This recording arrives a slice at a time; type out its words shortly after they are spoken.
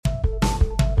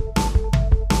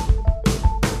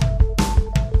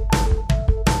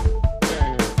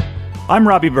I'm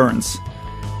Robbie Burns.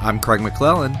 I'm Craig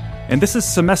McClellan. And this is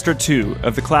Semester 2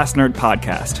 of the Class Nerd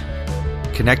Podcast.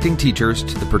 Connecting teachers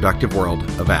to the productive world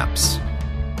of apps.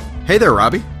 Hey there,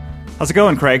 Robbie. How's it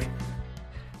going, Craig?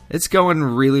 It's going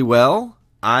really well.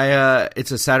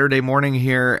 It's a Saturday morning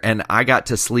here, and I got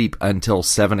to sleep until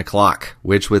 7 o'clock,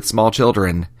 which with small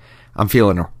children, I'm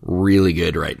feeling really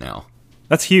good right now.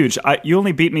 That's huge. You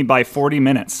only beat me by 40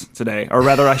 minutes today. Or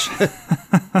rather,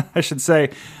 I should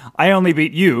say, I only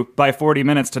beat you by 40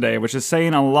 minutes today, which is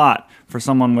saying a lot for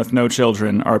someone with no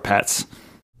children or pets.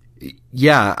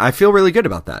 Yeah, I feel really good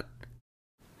about that.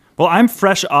 Well, I'm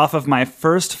fresh off of my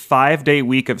first 5-day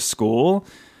week of school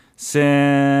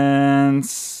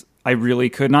since I really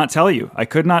could not tell you. I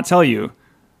could not tell you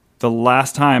the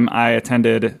last time I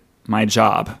attended my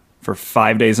job for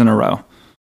 5 days in a row.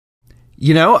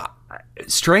 You know,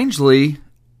 strangely,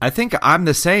 I think I'm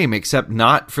the same, except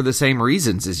not for the same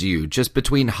reasons as you. Just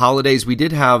between holidays, we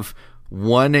did have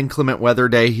one inclement weather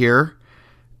day here.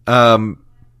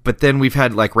 But then we've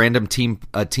had like random team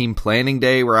planning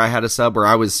day where I had a sub where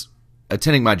I was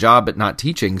attending my job but not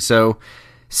teaching. So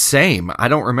same. I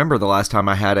don't remember the last time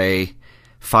I had a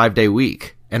 5-day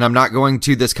week, and I'm not going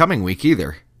to this coming week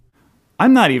either.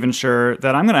 I'm not even sure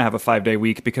that I'm going to have a 5-day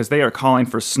week because they are calling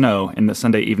for snow in the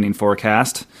Sunday evening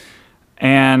forecast.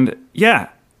 And yeah,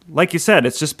 like you said,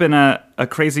 it's just been a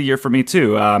crazy year for me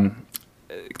too.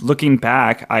 Looking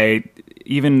back,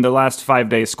 even the last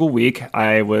 5-day school week,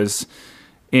 I was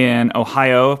in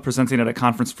Ohio presenting at a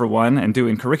conference for one and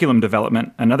doing curriculum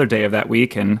development another day of that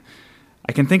week. And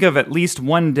I can think of at least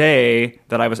one day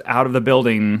that I was out of the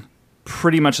building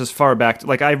pretty much as far back.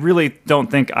 Like, I really don't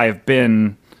think I've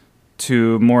been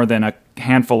to more than a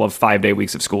handful of 5-day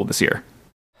weeks of school this year.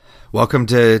 Welcome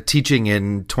to teaching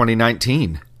in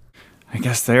 2019. I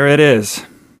guess there it is.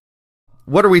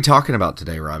 What are we talking about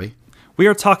today, Robbie? We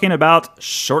are talking about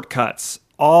shortcuts.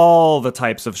 All the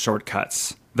types of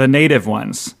shortcuts. The native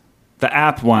ones, the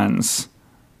app ones,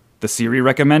 the Siri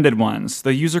recommended ones,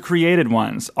 the user created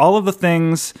ones. All of the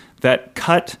things that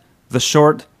cut the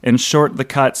short and short the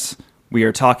cuts, we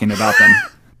are talking about them.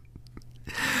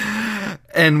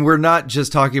 And we're not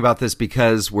just talking about this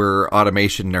because we're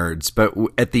automation nerds, but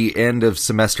at the end of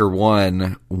semester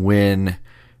 1, when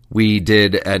we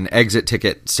did an exit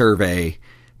ticket survey,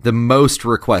 the most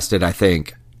requested, I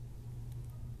think,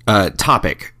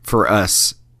 topic for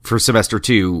us for semester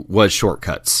 2 was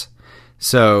shortcuts.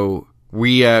 So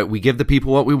we give the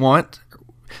people what we want.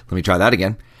 Let me try that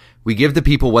again. We give the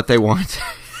people what they want.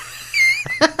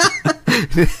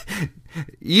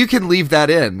 You can leave that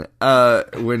in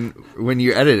when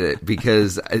you edit it,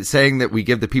 because saying that we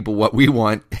give the people what we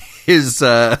want is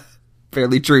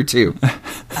fairly true too.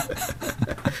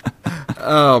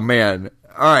 Oh man.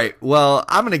 All right. Well,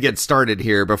 I'm going to get started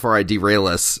here before I derail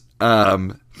us.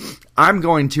 I'm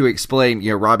going to explain,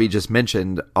 Robbie just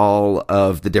mentioned all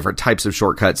of the different types of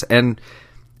shortcuts, and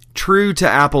true to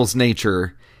Apple's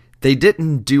nature, they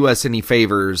didn't do us any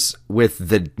favors with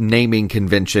the naming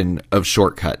convention of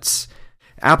shortcuts.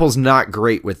 Apple's not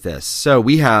great with this. So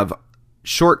we have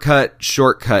shortcuts,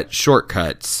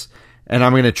 and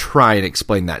I'm going to try and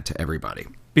explain that to everybody.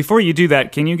 Before you do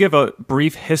that, can you give a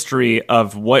brief history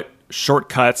of what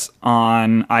shortcuts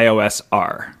on iOS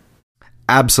are?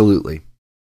 Absolutely.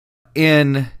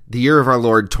 In the year of our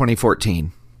Lord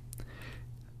 2014,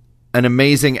 an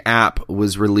amazing app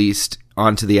was released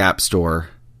onto the App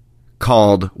Store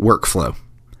called Workflow.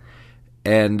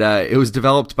 And it was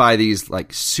developed by these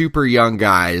like super young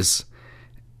guys,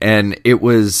 and it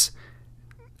was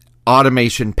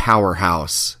automation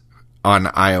powerhouse on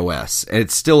iOS. And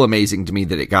it's still amazing to me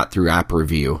that it got through App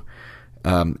Review.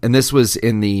 And this was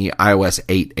in the iOS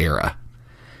 8 era.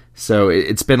 So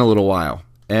it's been a little while.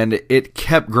 And it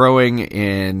kept growing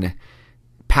in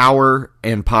power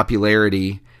and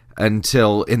popularity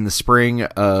until in the spring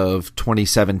of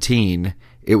 2017,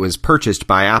 it was purchased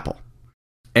by Apple.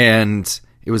 And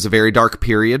it was a very dark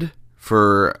period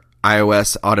for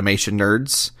iOS automation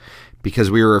nerds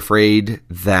because we were afraid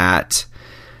that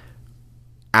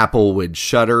Apple would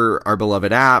shutter our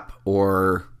beloved app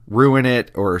or ruin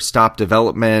it or stop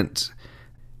development.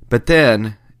 But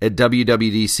then at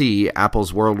WWDC,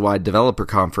 Apple's Worldwide Developer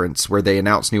Conference, where they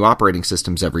announce new operating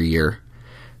systems every year,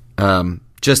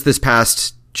 just this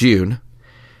past June,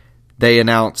 they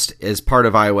announced as part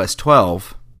of iOS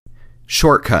 12,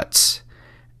 shortcuts.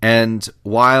 And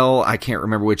while I can't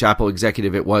remember which Apple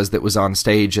executive it was that was on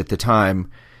stage at the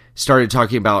time, started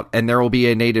talking about, and there will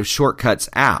be a native shortcuts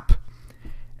app.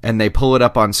 And they pull it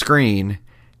up on screen,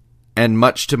 and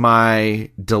much to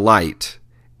my delight,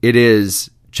 it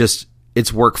is just,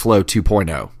 it's Workflow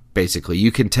 2.0, basically.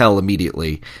 You can tell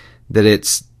immediately that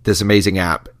it's this amazing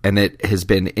app, and it has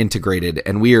been integrated,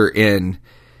 and we are in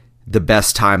the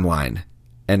best timeline,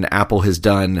 and Apple has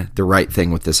done the right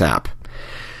thing with this app.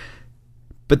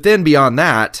 But then beyond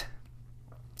that,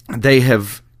 they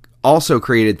have also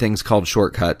created things called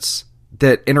shortcuts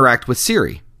that interact with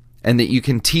Siri, and that you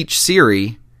can teach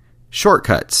Siri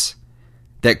shortcuts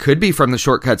that could be from the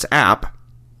Shortcuts app,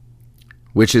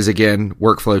 which is, again,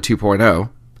 Workflow 2.0.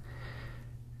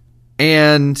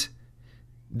 And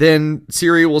then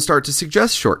Siri will start to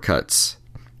suggest shortcuts.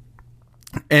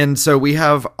 And so we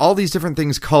have all these different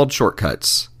things called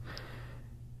shortcuts.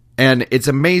 And it's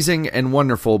amazing and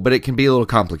wonderful, but it can be a little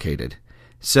complicated.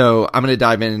 So I'm going to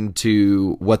dive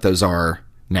into what those are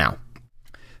now.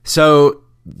 So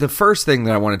the first thing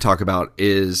that I want to talk about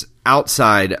is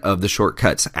outside of the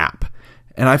Shortcuts app.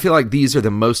 And I feel like these are the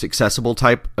most accessible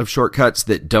type of shortcuts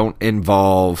that don't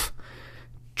involve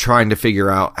trying to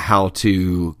figure out how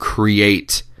to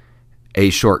create a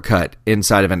shortcut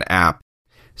inside of an app.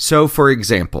 So, for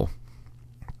example,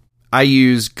 I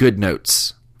use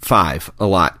GoodNotes 5 a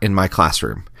lot in my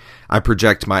classroom. I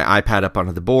project my iPad up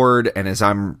onto the board, and as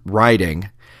I'm writing,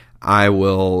 I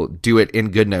will do it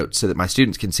in GoodNotes so that my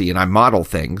students can see, and I model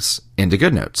things into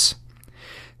GoodNotes.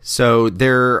 So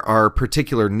there are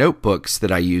particular notebooks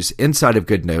that I use inside of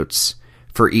GoodNotes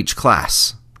for each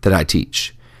class that I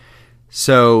teach.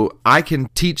 So I can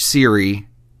teach Siri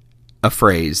a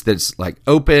phrase that's like,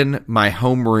 open my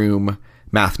homeroom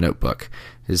math notebook.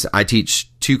 I teach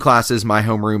 2 classes, my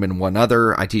homeroom and one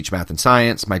other. I teach math and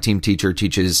science. My team teacher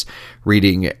teaches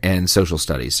reading and social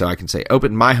studies. So I can say,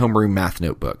 open my homeroom math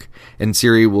notebook. And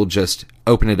Siri will just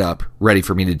open it up, ready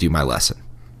for me to do my lesson.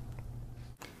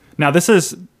 Now, this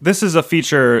is a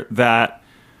feature that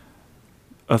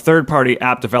a third-party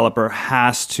app developer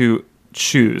has to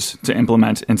choose to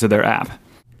implement into their app.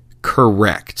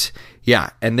 Correct. Yeah,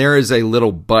 and there is a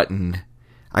little button.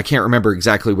 I can't remember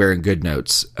exactly where in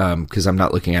GoodNotes because I'm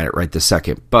not looking at it right this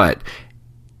second, but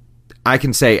I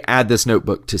can say, add this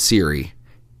notebook to Siri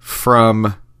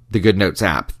from the GoodNotes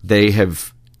app. They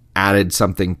have added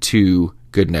something to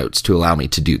GoodNotes to allow me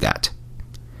to do that.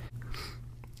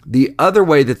 The other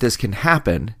way that this can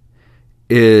happen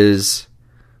is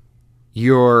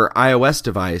your iOS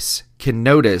device can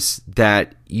notice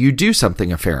that you do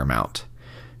something a fair amount.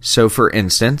 So, for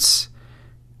instance,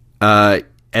 at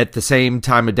the same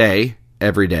time of day,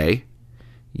 every day,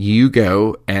 you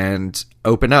go and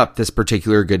open up this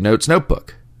particular GoodNotes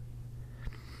notebook.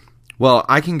 Well,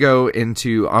 I can go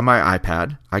on my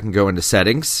iPad, I can go into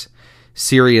Settings,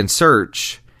 Siri and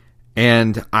Search,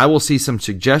 and I will see some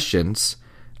suggestions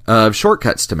of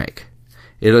shortcuts to make.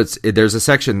 There's a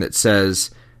section that says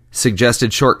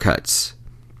suggested shortcuts.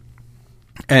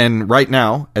 And right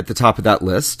now, at the top of that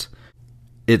list,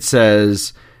 it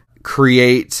says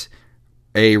create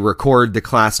a record the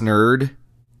class nerd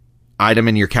item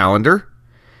in your calendar,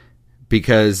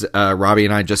 because Robbie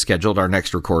and I just scheduled our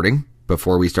next recording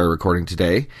before we started recording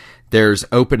today. There's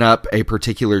open up a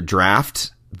particular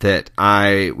draft that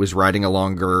I was writing a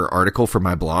longer article for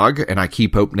my blog, and I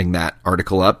keep opening that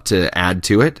article up to add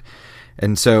to it.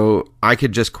 And so I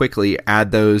could just quickly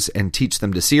add those and teach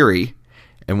them to Siri.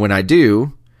 And when I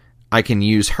do, I can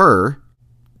use her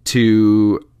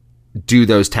to do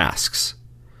those tasks.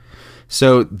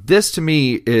 So this to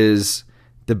me is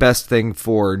the best thing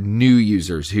for new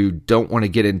users who don't want to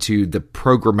get into the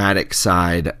programmatic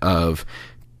side of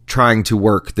trying to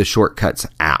work the Shortcuts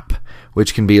app,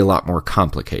 which can be a lot more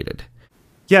complicated.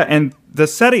 Yeah, and the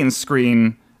settings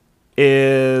screen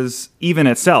is even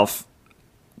itself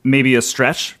maybe a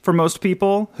stretch for most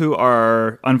people who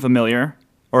are unfamiliar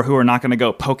or who are not going to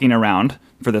go poking around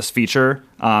for this feature.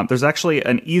 There's actually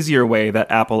an easier way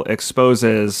that Apple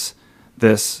exposes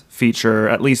this feature,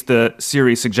 at least the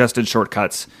Siri suggested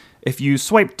shortcuts. If you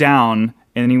swipe down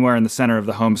anywhere in the center of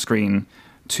the home screen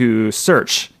to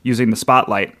search using the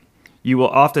spotlight, you will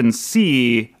often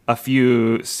see a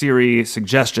few Siri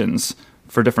suggestions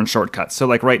for different shortcuts. So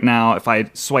like right now, if I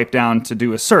swipe down to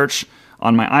do a search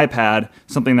on my iPad,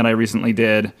 something that I recently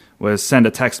did was send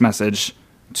a text message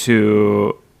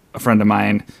to a friend of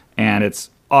mine, and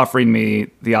it's offering me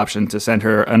the option to send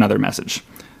her another message.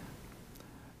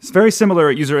 It's very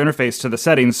similar user interface to the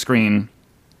settings screen,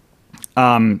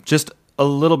 just a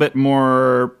little bit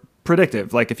more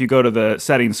predictive. Like if you go to the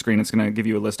settings screen, it's going to give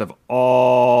you a list of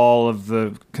all of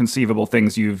the conceivable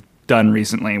things you've done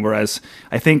recently, whereas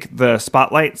I think the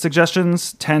spotlight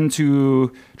suggestions tend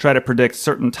to try to predict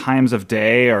certain times of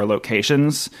day or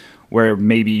locations where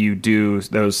maybe you do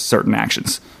those certain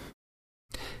actions.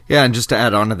 Yeah, and just to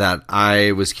add on to that,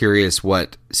 I was curious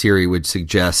what Siri would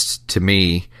suggest to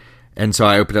me, and so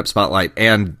I opened up Spotlight,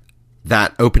 and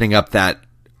that opening up that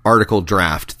article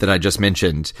draft that I just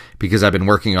mentioned, because I've been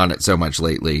working on it so much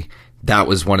lately, that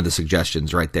was one of the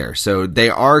suggestions right there. So they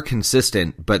are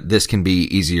consistent, but this can be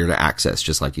easier to access,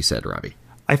 just like you said, Robbie.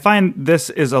 I find this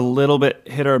is a little bit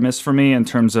hit or miss for me in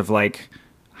terms of like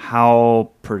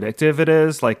how predictive it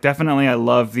is. Like, definitely I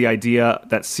love the idea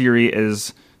that Siri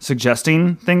is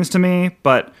suggesting things to me,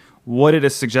 but what it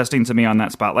is suggesting to me on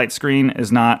that spotlight screen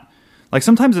is not, like,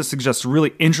 sometimes it suggests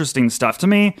really interesting stuff to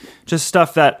me, just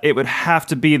stuff that it would have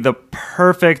to be the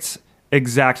perfect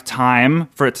exact time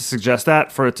for it to suggest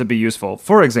that, for it to be useful.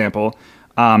 For example,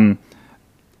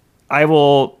 I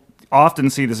will often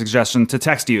see the suggestion to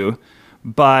text you,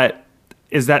 but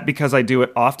is that because I do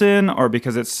it often, or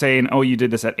because it's saying, oh, you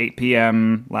did this at 8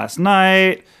 p.m. last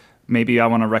night, maybe I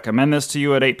want to recommend this to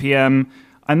you at 8 p.m.?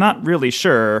 I'm not really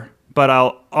sure, but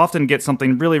I'll often get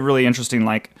something really, really interesting,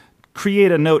 like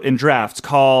create a note in drafts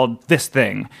called this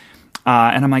thing.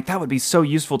 And I'm like, that would be so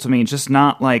useful to me, just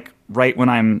not like right when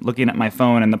I'm looking at my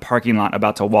phone in the parking lot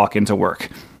about to walk into work.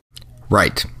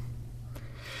 Right.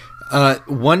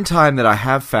 One time that I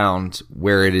have found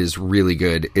where it is really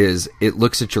good is it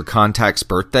looks at your contacts'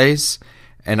 birthdays,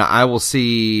 and I will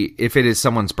see, if it is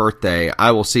someone's birthday,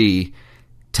 I will see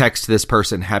text this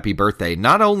person happy birthday,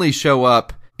 not only show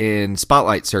up in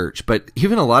Spotlight search, but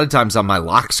even a lot of times on my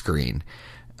lock screen.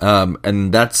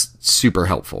 And that's super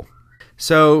helpful.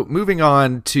 So moving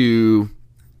on to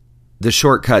the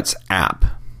Shortcuts app.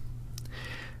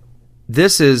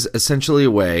 This is essentially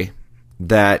a way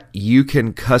that you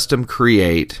can custom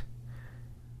create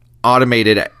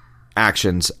automated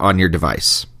actions on your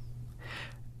device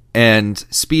and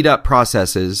speed up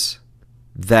processes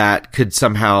that could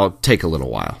somehow take a little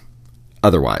while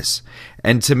otherwise.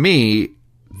 And to me,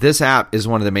 this app is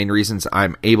one of the main reasons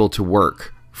I'm able to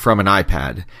work from an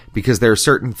iPad, because there are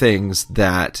certain things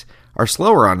that are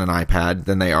slower on an iPad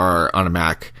than they are on a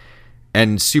Mac,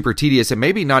 and super tedious, and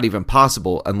maybe not even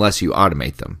possible unless you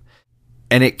automate them.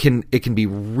 And it can be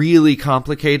really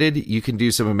complicated. You can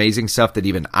do some amazing stuff that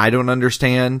even I don't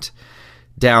understand,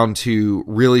 down to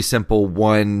really simple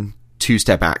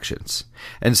 1-2-step actions.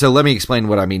 And so let me explain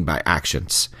what I mean by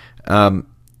actions.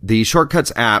 The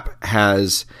Shortcuts app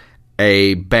has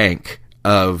a bank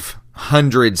of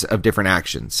hundreds of different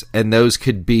actions, and those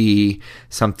could be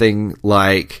something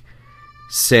like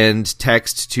send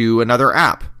text to another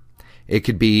app. It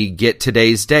could be get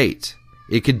today's date.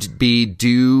 It could be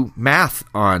do math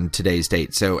on today's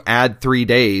date. So add 3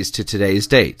 days to today's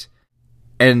date.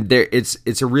 And there,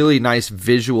 it's a really nice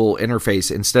visual interface.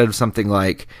 Instead of something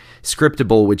like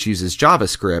Scriptable, which uses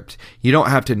JavaScript, you don't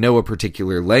have to know a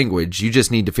particular language. You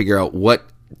just need to figure out, what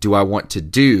do I want to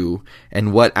do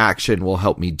and what action will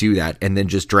help me do that, and then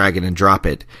just drag it and drop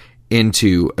it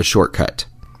into a shortcut.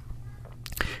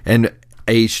 And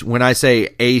when I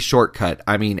say a shortcut,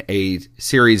 I mean a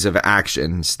series of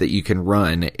actions that you can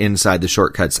run inside the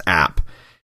Shortcuts app.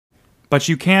 But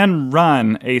you can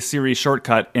run a Siri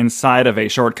shortcut inside of a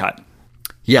shortcut.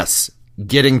 Yes,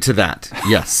 getting to that.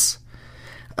 Yes.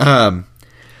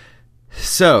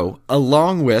 So,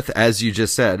 along with, as you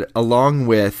just said, along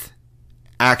with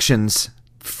actions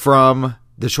from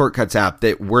the Shortcuts app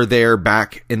that were there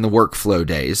back in the workflow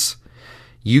days,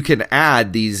 you can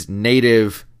add these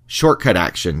native shortcut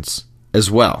actions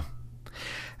as well.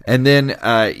 And then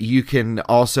you can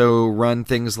also run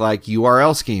things like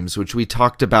URL schemes, which we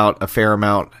talked about a fair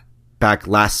amount back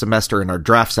last semester in our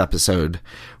drafts episode,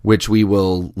 which we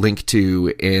will link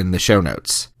to in the show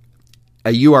notes. A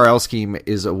URL scheme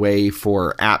is a way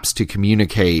for apps to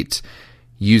communicate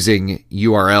using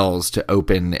URLs to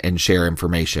open and share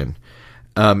information.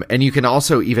 And you can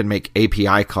also even make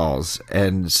API calls.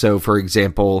 And so, for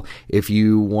example, if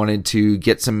you wanted to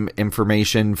get some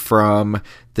information from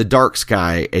the Dark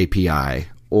Sky API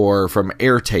or from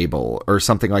Airtable or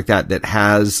something like that that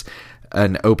has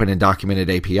an open and documented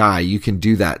API, you can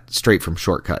do that straight from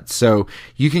Shortcuts. So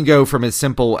you can go from as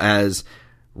simple as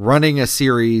running a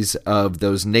series of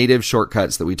those native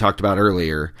shortcuts that we talked about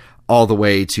earlier, all the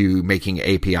way to making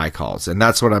API calls. And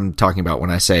that's what I'm talking about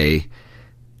when I say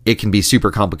it can be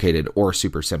super complicated or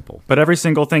super simple. But every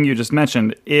single thing you just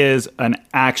mentioned is an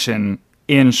action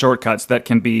in Shortcuts that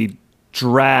can be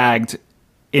dragged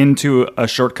into a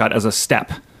shortcut as a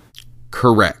step.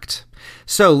 Correct.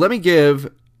 So let me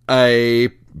give a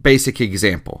basic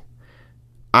example.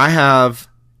 I have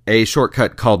a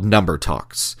shortcut called Number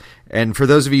Talks. And for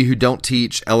those of you who don't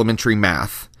teach elementary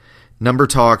math, Number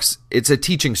Talks, it's a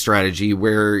teaching strategy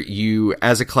where you,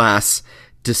 as a class,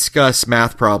 discuss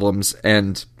math problems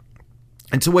and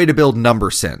It's a way to build number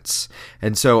sense.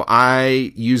 And so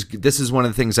this is one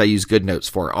of the things I use GoodNotes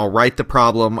for. I'll write the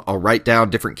problem, I'll write down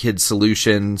different kids'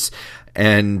 solutions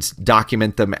and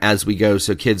document them as we go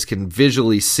so kids can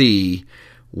visually see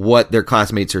what their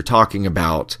classmates are talking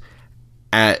about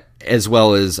as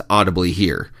well as audibly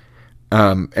hear.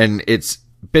 And it's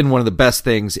been one of the best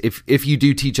things. If you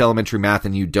do teach elementary math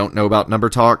and you don't know about Number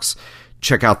Talks,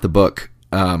 check out the book.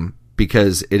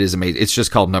 Because it is amazing. It's just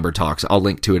called Number Talks. I'll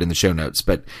link to it in the show notes,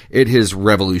 but it has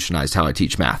revolutionized how I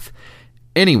teach math.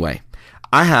 Anyway,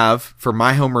 I have, for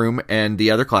my homeroom and the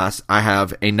other class, I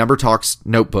have a Number Talks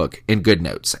notebook in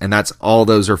GoodNotes, and that's all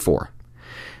those are for.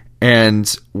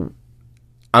 And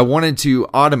I wanted to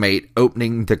automate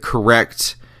opening the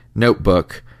correct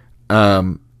notebook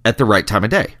at the right time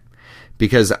of day,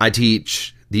 because I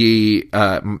teach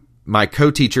my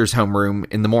co-teacher's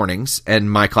homeroom in the mornings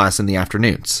and my class in the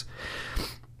afternoons.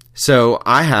 So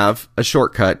I have a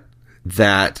shortcut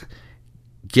that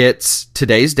gets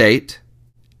today's date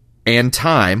and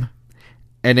time.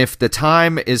 And if the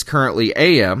time is currently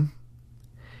AM,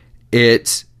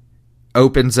 it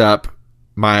opens up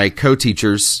my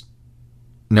co-teacher's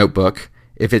notebook.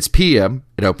 If it's PM,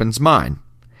 it opens mine.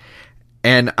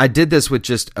 And I did this with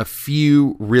just a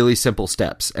few really simple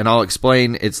steps. And I'll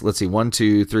explain. It's, 1,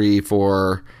 2, 3,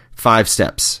 4, 5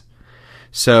 steps.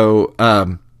 So,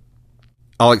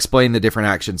 I'll explain the different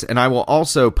actions. And I will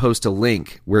also post a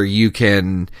link where you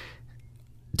can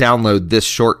download this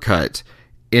shortcut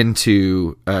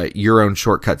into your own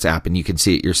Shortcuts app, and you can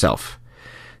see it yourself.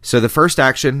 So the first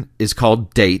action is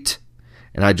called date.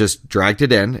 And I just dragged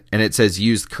it in, and it says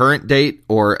use current date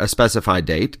or a specified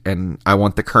date. And I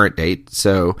want the current date.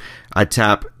 So I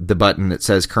tap the button that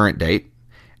says current date.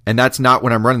 And that's not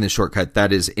when I'm running the shortcut.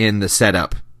 That is in the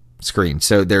setup screen.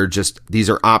 So these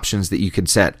are options that you can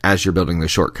set as you're building the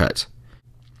shortcut.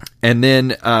 And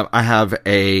then I have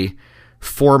a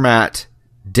format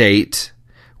date,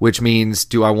 which means,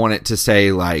 do I want it to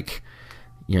say March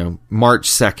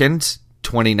 2nd,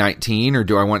 2019, or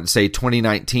do I want to say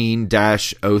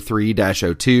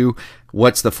 2019-03-02?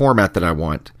 What's the format that I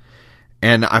want?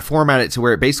 And I format it to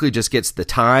where it basically just gets the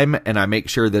time, and I make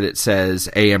sure that it says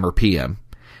AM or PM.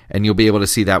 And you'll be able to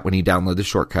see that when you download the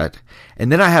shortcut. And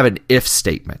then I have an if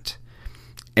statement.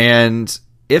 And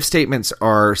if statements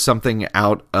are something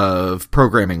out of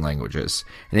programming languages.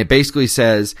 And it basically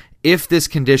says, if this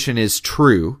condition is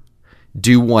true,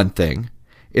 do one thing.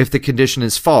 If the condition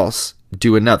is false,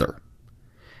 do another.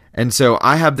 And so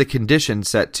I have the condition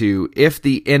set to if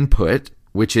the input,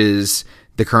 which is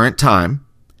the current time,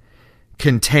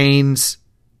 contains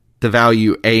the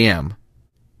value AM,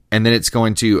 and then it's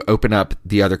going to open up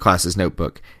the other class's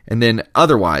notebook. And then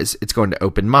otherwise, it's going to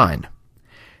open mine.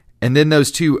 And then those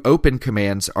two open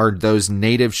commands are those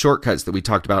native shortcuts that we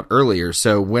talked about earlier.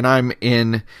 So when I'm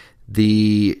in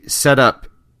the setup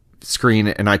screen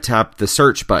and I tap the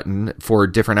search button for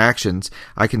different actions,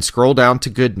 I can scroll down to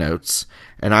GoodNotes,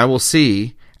 and I will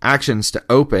see actions to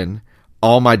open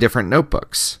all my different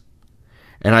notebooks.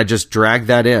 And I just drag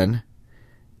that in,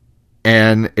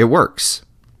 and it works.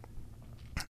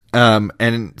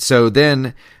 And so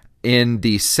then in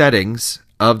the settings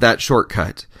of that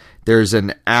shortcut, there's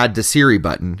an add to Siri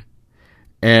button,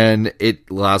 and it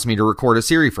allows me to record a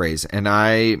Siri phrase. And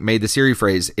I made the Siri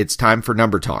phrase, it's time for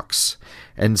Number Talks.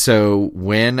 And so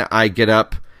when I get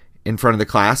up in front of the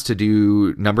class to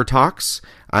do Number Talks,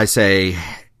 I say,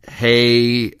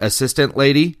 hey, assistant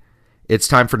lady, it's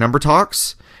time for Number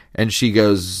Talks. And she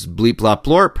goes bleep, blop,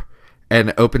 blorp,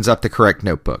 and opens up the correct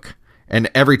notebook. And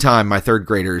every time my third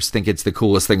graders think it's the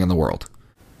coolest thing in the world.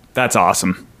 That's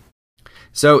awesome.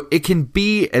 So it can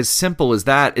be as simple as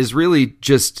that. Is really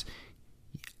just,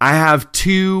 I have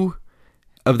two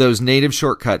of those native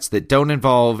shortcuts that don't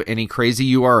involve any crazy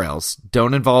URLs,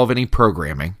 don't involve any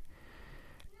programming.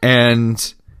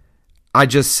 And I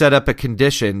just set up a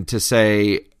condition to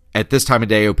say, at this time of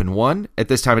day, open one, at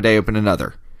this time of day, open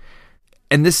another.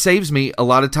 And this saves me a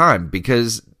lot of time,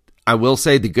 because I will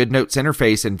say the GoodNotes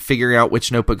interface and figuring out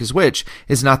which notebook is which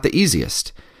is not the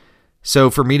easiest.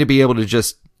 So for me to be able to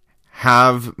just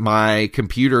have my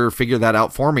computer figure that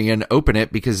out for me and open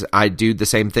it, because I do the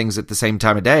same things at the same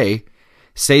time of day,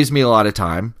 saves me a lot of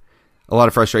time, a lot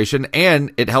of frustration,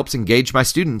 and it helps engage my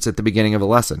students at the beginning of a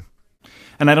lesson.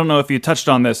 And I don't know if you touched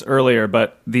on this earlier,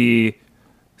 but the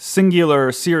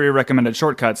singular Siri recommended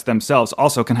shortcuts themselves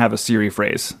also can have a Siri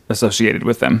phrase associated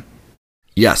with them.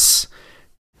 Yes.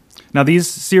 Now, these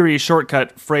Siri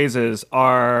shortcut phrases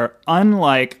are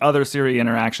unlike other Siri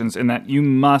interactions in that you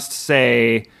must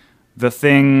say the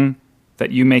thing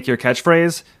that you make your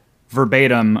catchphrase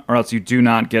verbatim, or else you do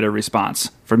not get a response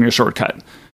from your shortcut.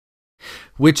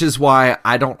 which is why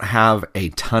I don't have a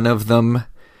ton of them,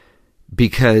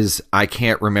 because I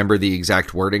can't remember the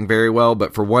exact wording very well,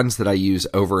 but for ones that I use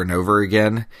over and over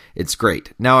again, it's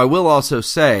great. Now, I will also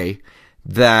say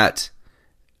that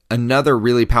another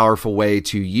really powerful way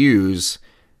to use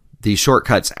the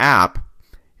Shortcuts app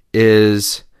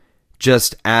is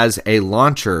just as a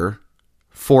launcher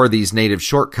for these native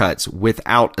shortcuts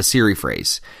without a Siri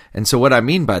phrase. And so what I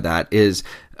mean by that is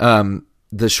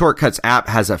the Shortcuts app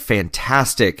has a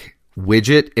fantastic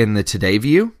widget in the Today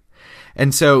view.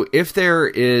 And so if there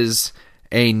is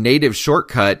a native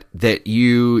shortcut that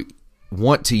you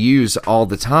want to use all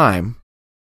the time,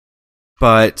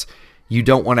 but you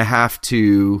don't want to have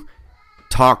to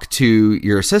talk to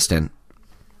your assistant,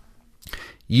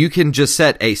 you can just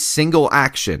set a single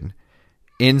action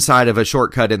inside of a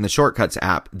shortcut in the Shortcuts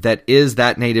app that is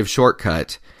that native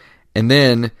shortcut, and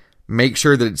then make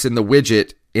sure that it's in the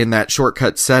widget in that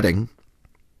shortcut setting.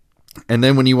 And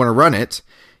then when you want to run it,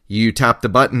 you tap the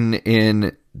button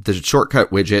in the shortcut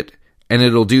widget, and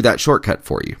it'll do that shortcut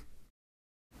for you.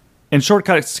 And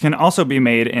shortcuts can also be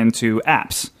made into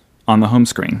apps on the home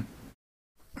screen.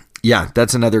 Yeah,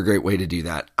 that's another great way to do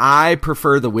that. I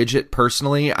prefer the widget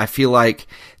personally. I feel like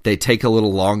they take a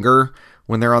little longer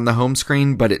when they're on the home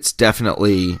screen, but it's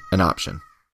definitely an option.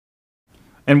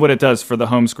 And what it does for the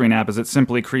home screen app is it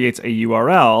simply creates a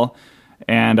URL,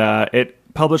 and it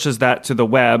publishes that to the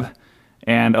web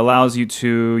and allows you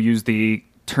to use the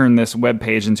turn this web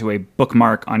page into a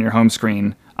bookmark on your home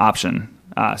screen option.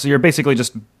 So you're basically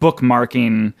just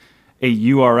bookmarking a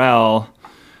URL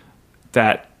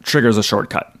that triggers a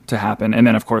shortcut to happen. And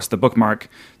then, of course, the bookmark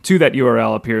to that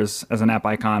URL appears as an app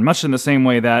icon, much in the same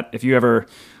way that if you ever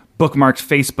bookmarked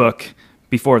Facebook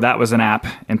before that was an app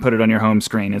and put it on your home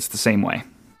screen, it's the same way.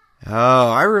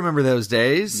 Oh, I remember those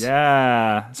days.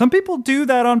 Yeah. Some people do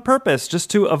that on purpose just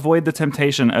to avoid the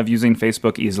temptation of using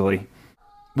Facebook easily.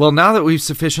 Well, now that we've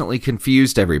sufficiently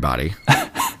confused everybody,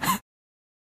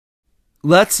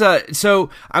 so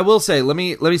I will say, let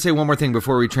me say one more thing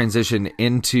before we transition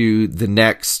into the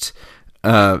next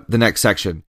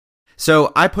section.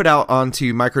 So I put out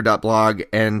onto micro.blog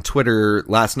and Twitter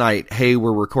last night, hey,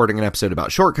 we're recording an episode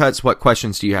about shortcuts. What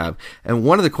questions do you have? And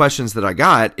one of the questions that I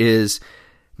got is,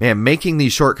 man, making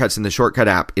these shortcuts in the Shortcut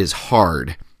app is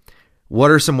hard. What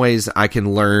are some ways I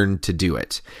can learn to do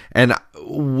it? And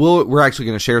we're actually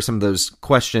going to share some of those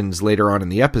questions later on in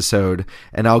the episode,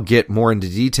 and I'll get more into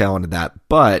detail into that.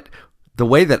 But the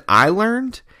way that I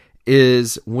learned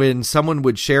is when someone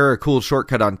would share a cool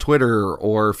shortcut on Twitter,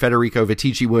 or Federico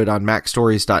Viticci would on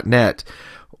macstories.net,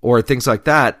 or things like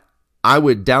that, I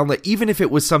would download, even if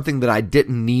it was something that I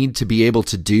didn't need to be able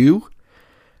to do,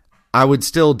 I would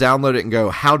still download it and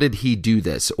go, how did he do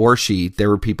this? Or she. There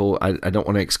were people, I don't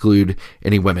want to exclude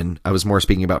any women. I was more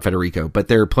speaking about Federico, but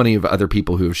there are plenty of other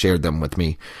people who have shared them with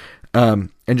me. And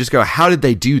just go, how did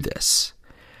they do this?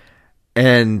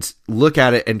 And look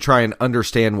at it and try and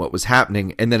understand what was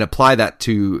happening, and then apply that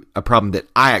to a problem that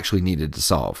I actually needed to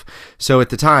solve. So at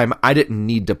the time, I didn't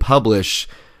need to publish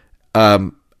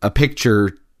a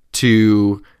picture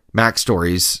to Mac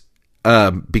Stories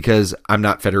because I'm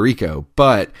not Federico,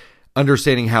 but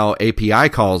understanding how API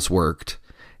calls worked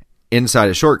inside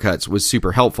of Shortcuts was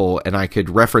super helpful, and I could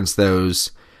reference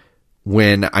those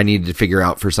when I needed to figure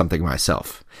out for something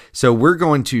myself. So we're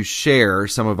going to share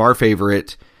some of our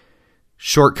favorite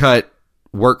shortcut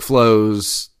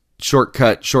workflows,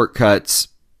 shortcuts,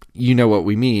 you know what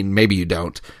we mean, maybe you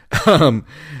don't,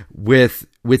 with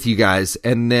you guys.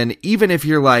 And then even if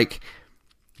you're like,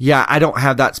 yeah, I don't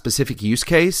have that specific use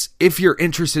case, if you're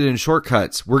interested in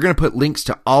shortcuts, we're going to put links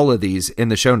to all of these in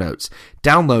the show notes.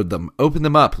 Download them, open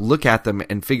them up, look at them,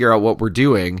 and figure out what we're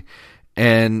doing,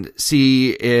 and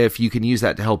see if you can use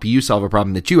that to help you solve a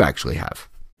problem that you actually have.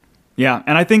 Yeah,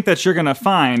 and I think that you're going to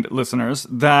find, listeners,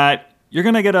 that you're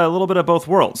going to get a little bit of both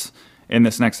worlds in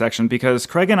this next section, because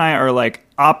Craig and I are like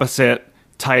opposite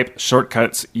type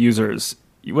shortcuts users.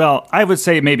 Well, I would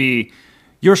say maybe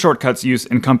your shortcuts use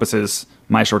encompasses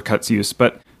my shortcuts use,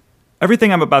 but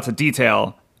everything I'm about to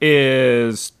detail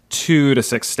is 2 to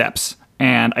 6 steps.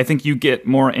 And I think you get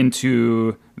more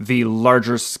into the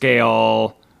larger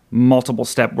scale, multiple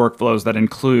step workflows that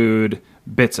include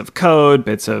bits of code,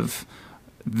 bits of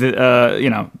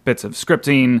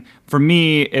scripting. For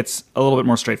me, it's a little bit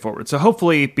more straightforward. So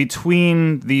hopefully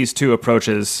between these two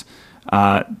approaches,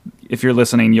 if you're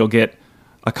listening, you'll get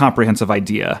a comprehensive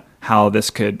idea how this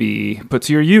could be put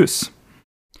to your use.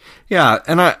 Yeah,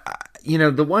 and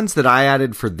the ones that I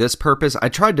added for this purpose, I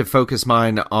tried to focus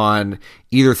mine on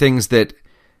either things that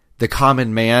the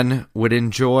common man would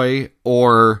enjoy,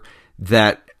 or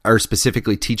that are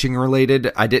specifically teaching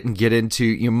related. I didn't get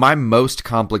into, my most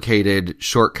complicated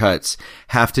shortcuts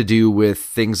have to do with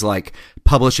things like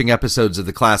publishing episodes of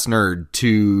The Class Nerd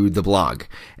to the blog.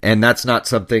 And that's not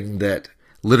something that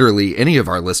literally any of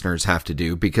our listeners have to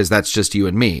do because that's just you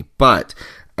and me. But,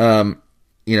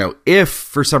 if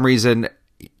for some reason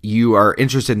you are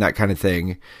interested in that kind of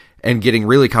thing and getting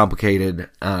really complicated,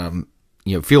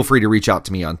 feel free to reach out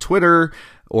to me on Twitter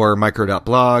or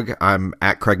micro.blog. I'm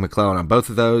at Craig McClellan on both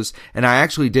of those. And I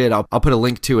actually did, I'll put a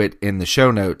link to it in the show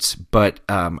notes, but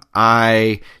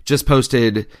I just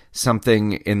posted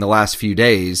something in the last few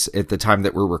days at the time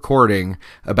that we're recording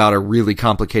about a really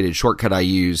complicated shortcut I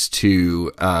use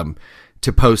to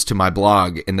post to my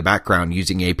blog in the background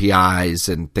using APIs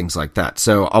and things like that.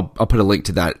 So I'll put a link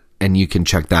to that and you can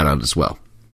check that out as well.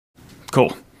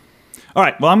 Cool. All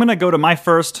right. Well, I'm going to go to my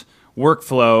first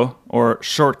workflow or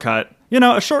shortcut.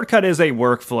 A shortcut is a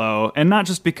workflow, and not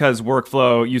just because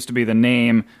workflow used to be the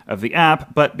name of the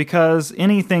app, but because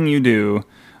anything you do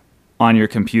on your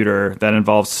computer that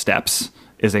involves steps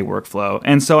is a workflow.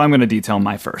 And so I'm going to detail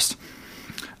my first.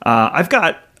 I've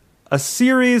got a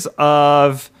series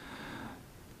of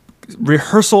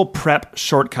rehearsal prep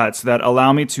shortcuts that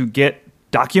allow me to get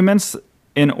documents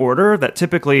in order that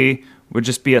typically would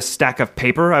just be a stack of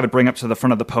paper I would bring up to the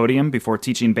front of the podium before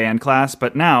teaching band class.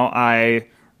 But now I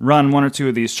run one or two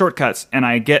of these shortcuts and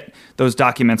I get those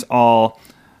documents all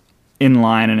in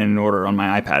line and in order on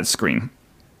my iPad screen.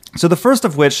 So the first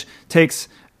of which takes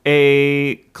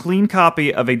a clean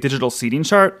copy of a digital seating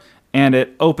chart and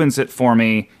it opens it for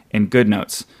me in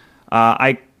GoodNotes.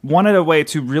 I wanted a way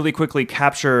to really quickly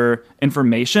capture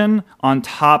information on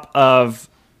top of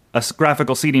a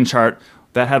graphical seating chart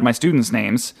that had my students'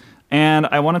 names. And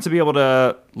I wanted to be able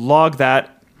to log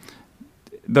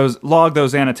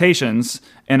those annotations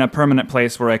in a permanent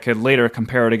place where I could later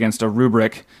compare it against a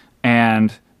rubric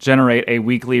and generate a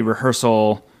weekly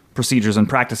rehearsal procedures and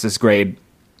practices grade.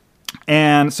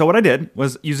 And so what I did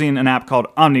was using an app called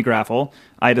OmniGraffle,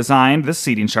 I designed this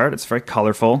seating chart. It's very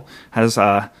colorful, has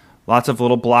lots of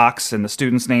little blocks, and the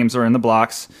students' names are in the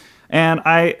blocks. And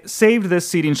I saved this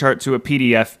seating chart to a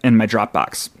PDF in my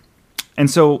Dropbox. And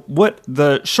so what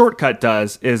the shortcut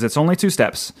does is it's only 2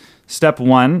 steps. Step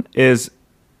 1 is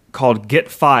called Get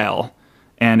File.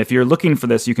 And if you're looking for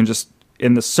this, you can just,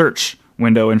 in the search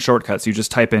window in Shortcuts, you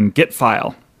just type in Get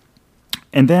File.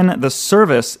 And then the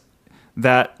service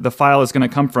that the file is going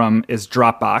to come from is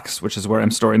Dropbox, which is where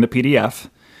I'm storing the PDF.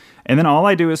 And then all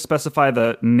I do is specify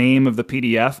the name of the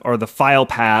PDF or the file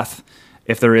path,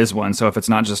 if there is one. So if it's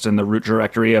not just in the root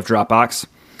directory of Dropbox.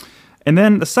 And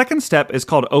then the second step is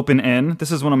called Open In.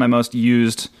 This is one of my most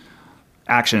used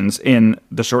actions in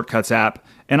the Shortcuts app.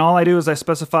 And all I do is I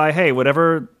specify, hey,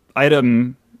 whatever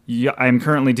item I'm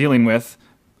currently dealing with,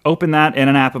 open that in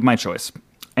an app of my choice.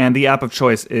 And the app of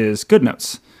choice is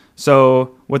GoodNotes.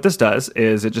 So what this does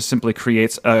is it just simply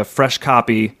creates a fresh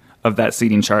copy of that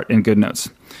seating chart in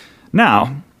GoodNotes.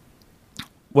 Now,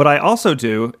 what I also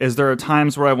do is there are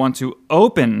times where I want to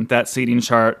open that seating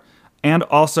chart and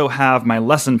also have my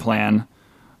lesson plan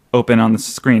open on the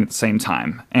screen at the same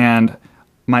time. And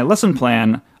my lesson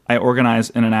plan I organize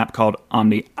in an app called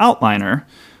Omni Outliner,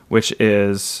 which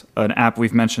is an app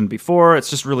we've mentioned before. It's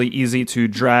just really easy to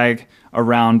drag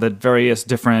around the various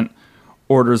different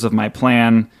orders of my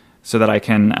plan so that I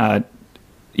can,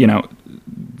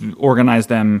 organize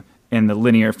them in the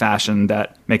linear fashion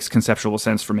that makes conceptual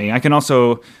sense for me. I can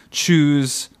also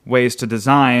choose ways to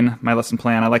design my lesson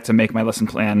plan. I like to make my lesson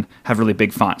plan have really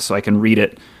big font so I can read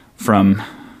it from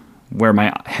where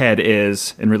my head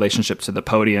is in relationship to the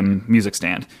podium music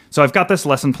stand. So I've got this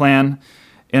lesson plan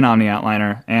in Omni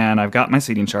Outliner, and I've got my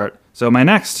seating chart. So my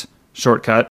next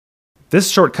shortcut, this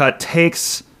shortcut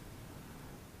takes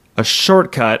a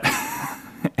shortcut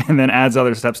and then adds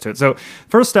other steps to it. So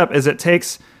first step is it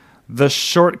takes the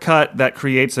shortcut that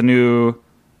creates a new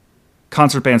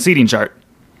concert band seating chart,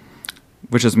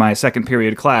 which is my second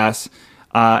period class,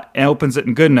 and opens it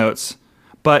in GoodNotes.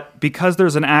 But because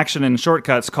there's an action in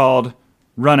Shortcuts called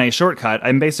Run a Shortcut,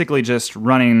 I'm basically just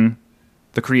running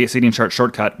the Create Seating Chart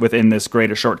shortcut within this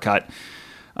greater shortcut.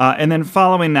 And then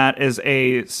following that is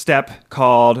a step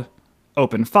called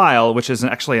Open File, which is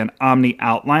actually an Omni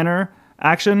Outliner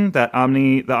action that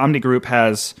the Omni group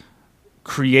has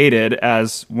created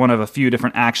as one of a few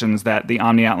different actions that the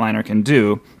Omni Outliner can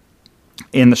do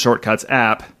in the Shortcuts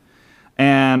app.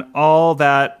 And all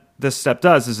that this step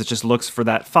does is it just looks for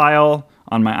that file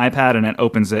on my iPad and it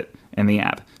opens it in the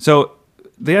app. So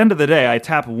the end of the day, I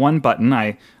tap one button.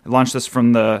 I launch this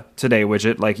from the Today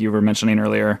widget, like you were mentioning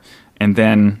earlier, and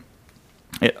then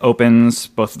it opens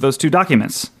both of those two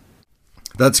documents.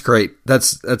 That's great.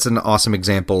 That's an awesome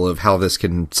example of how this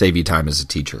can save you time as a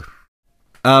teacher.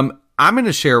 I'm going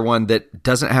to share one that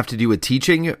doesn't have to do with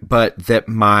teaching, but that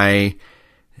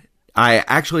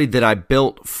I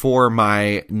built for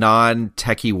my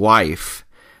non-techie wife,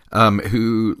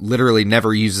 who literally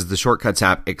never uses the Shortcuts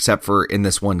app except for in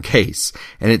this one case,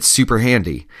 and it's super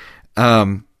handy.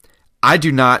 I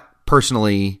do not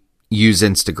personally use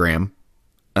Instagram,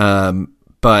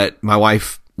 but my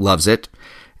wife loves it.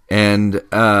 And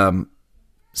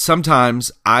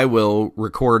sometimes I will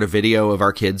record a video of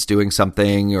our kids doing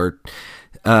something, or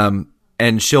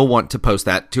and she'll want to post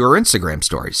that to her Instagram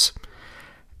stories.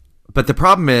 But the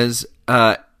problem is,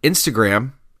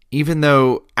 Instagram, even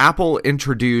though Apple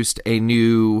introduced a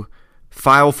new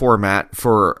file format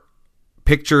for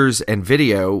pictures and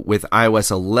video with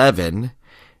iOS 11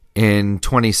 in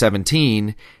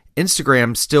 2017,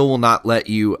 Instagram still will not let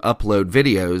you upload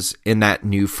videos in that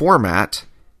new format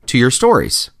to your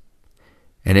stories.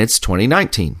 And it's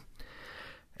 2019.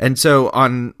 And so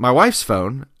on my wife's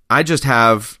phone, I just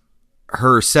have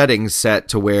her settings set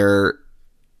to where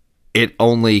it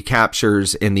only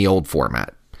captures in the old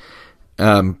format.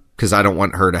 Because I don't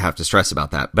want her to have to stress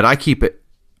about that. But I keep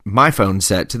my phone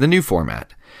set to the new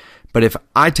format. But if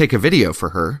I take a video for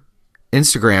her,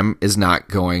 Instagram is not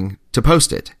going to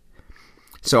post it.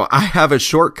 So I have a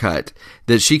shortcut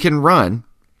that she can run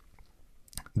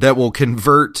that will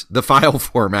convert the file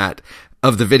format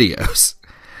of the videos.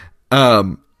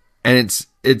 And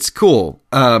it's cool.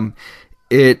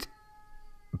 It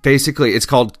basically, it's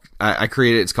called, I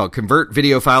created, it's called Convert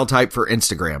Video File Type for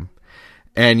Instagram.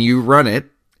 And you run it,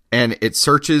 and it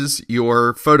searches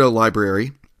your photo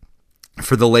library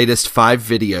for the latest 5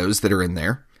 videos that are in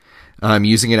there,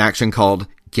 using an action called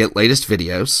Get Latest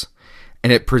Videos.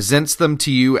 And it presents them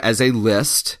to you as a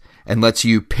list and lets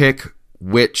you pick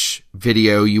which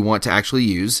video you want to actually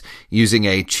use using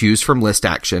a choose from list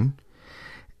action.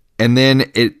 And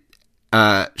then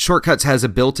Shortcuts has a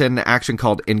built-in action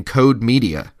called Encode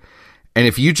Media. And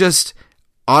if you just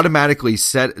automatically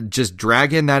just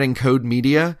drag in that encode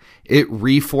media, it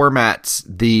reformats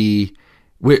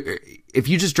if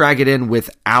you just drag it in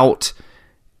without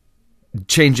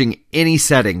changing any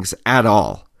settings at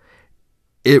all,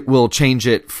 it will change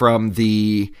it from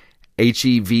the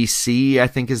HEVC, I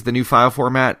think is the new file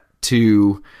format,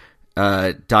 to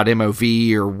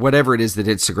 .mov or whatever it is that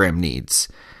Instagram needs.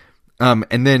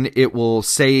 And then it will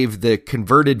save the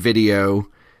converted video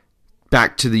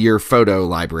back to your photo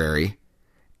library,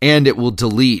 and it will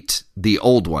delete the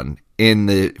old one in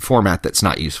the format that's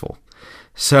not useful.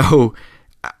 So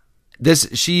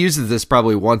she uses this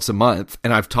probably once a month,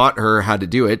 and I've taught her how to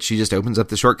do it. She just opens up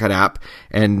the Shortcut app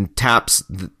and taps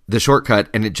the shortcut,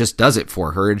 and it just does it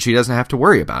for her, and she doesn't have to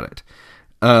worry about it.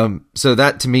 So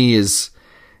that to me it's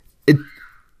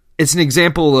an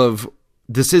example of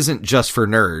this isn't just for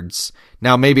nerds.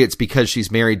 Now, maybe it's because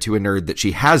she's married to a nerd that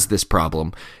she has this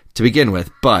problem to begin with,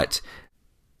 but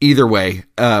either way,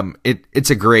 it's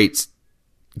a great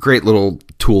little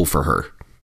tool for her.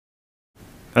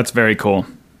 That's very cool.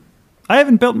 I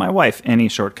haven't built my wife any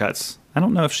shortcuts. I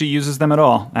don't know if she uses them at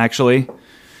all, actually.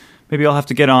 Maybe I'll have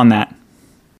to get on that.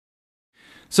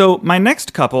 So my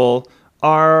next couple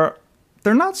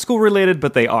they're not school related,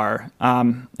 but they are.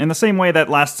 In the same way that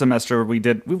last semester we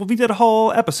did a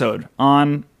whole episode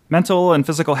on mental and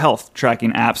physical health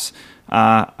tracking apps.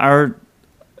 Our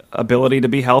ability to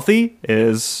be healthy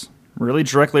is really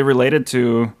directly related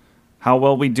to how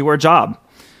well we do our job.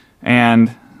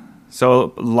 And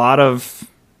so a lot of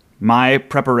my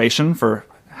preparation for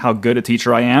how good a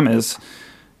teacher I am is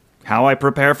how I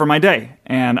prepare for my day.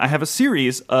 And I have a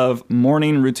series of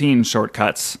morning routine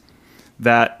shortcuts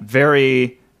that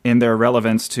vary in their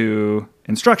relevance to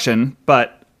instruction,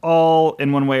 but all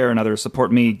in one way or another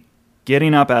support me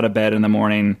getting up out of bed in the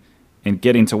morning and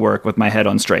getting to work with my head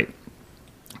on straight.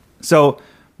 So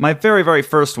my very, very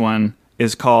first one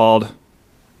is called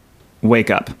Wake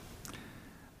Up.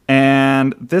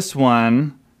 And this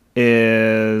one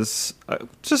is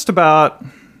just about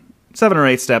 7 or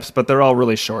 8 steps, but they're all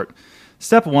really short.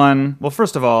 Step 1, well,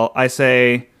 first of all, I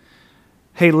say,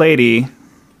 "Hey, lady,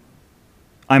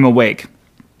 I'm awake."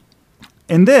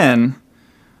 And then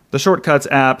the Shortcuts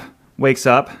app wakes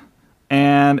up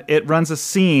and it runs a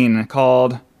scene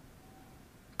called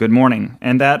Good Morning.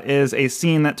 And that is a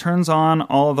scene that turns on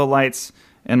all of the lights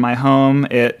in my home.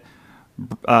 It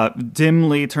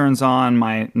dimly turns on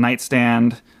my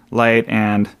nightstand light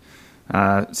and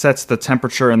sets the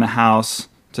temperature in the house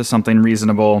to something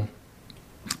reasonable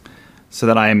so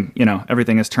that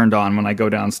everything is turned on when I go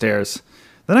downstairs.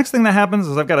 The next thing that happens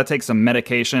is I've got to take some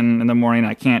medication in the morning.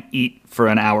 I can't eat for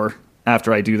an hour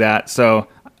after I do that. So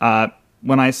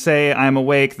when I say I'm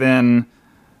awake, then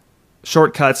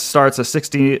Shortcuts starts a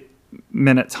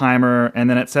 60-minute timer, and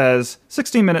then it says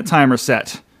 60-minute timer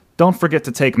set. Don't forget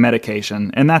to take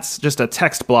medication. And that's just a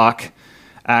text block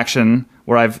action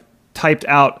where I've typed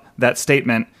out that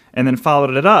statement and then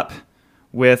followed it up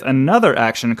with another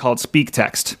action called speak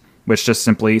text, which just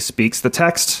simply speaks the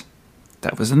text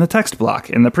that was in the text block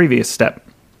in the previous step.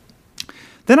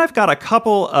 Then I've got a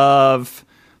couple of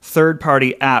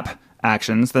third-party app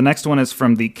actions. The next one is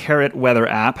from the Carrot Weather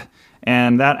app,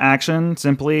 and that action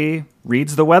simply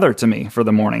reads the weather to me for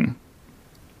the morning.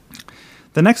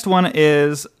 The next one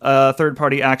is a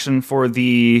third-party action for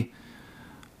the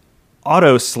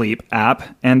Auto Sleep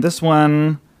app, and this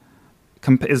one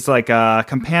is like a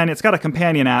companion. It's got a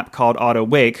companion app called Auto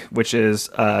Wake, which is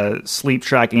a sleep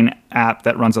tracking app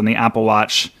that runs on the Apple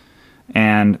Watch,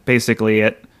 and basically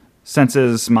it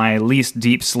senses my least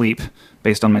deep sleep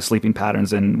based on my sleeping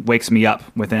patterns and wakes me up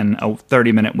within a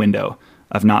 30-minute window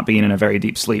of not being in a very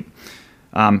deep sleep.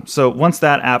 So once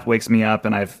that app wakes me up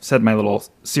and I've said my little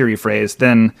Siri phrase,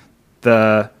 then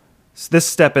this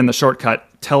step in the shortcut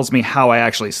tells me how I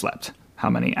actually slept,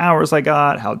 how many hours I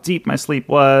got, how deep my sleep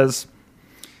was.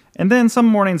 And then some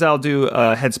mornings I'll do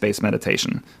a Headspace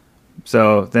meditation.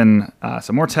 So then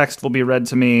some more text will be read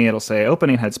to me. It'll say,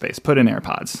 opening Headspace, put in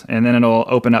AirPods. And then it'll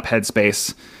open up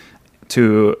Headspace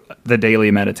to the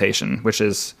daily meditation, which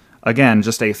is, again,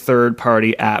 just a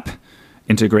third-party app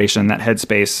integration that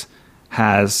Headspace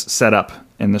has set up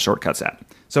in the Shortcuts app.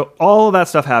 So all of that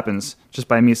stuff happens just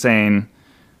by me saying,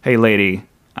 hey, lady,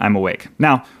 I'm awake.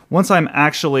 Now, once I'm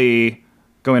actually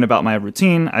going about my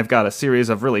routine, I've got a series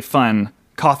of really fun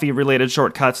coffee-related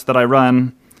shortcuts that I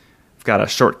run. I've got a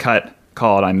shortcut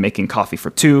called I'm making coffee for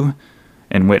two,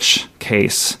 in which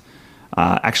case,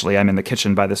 actually, I'm in the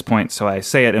kitchen by this point, so I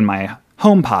say it in my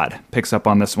HomePod, picks up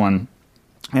on this one.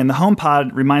 And the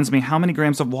HomePod reminds me how many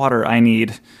grams of water I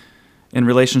need in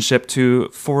relationship to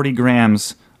 40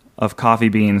 grams of coffee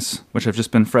beans, which have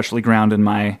just been freshly ground in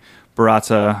my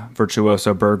Baratza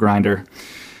Virtuoso burr grinder.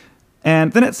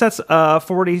 And then it sets a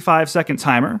 45-second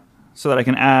timer so that I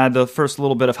can add the first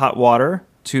little bit of hot water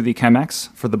to the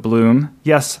Chemex for the bloom.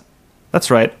 Yes,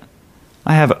 that's right.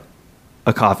 I have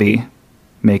a coffee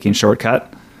making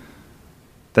shortcut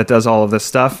that does all of this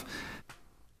stuff.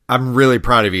 I'm really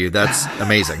proud of you. That's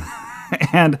amazing.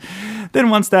 And then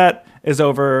once that is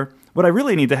over, what I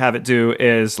really need to have it do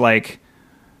is like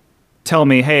tell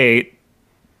me, hey,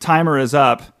 timer is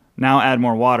up, now add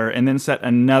more water, and then set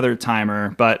another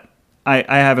timer, but I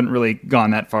haven't really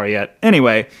gone that far yet.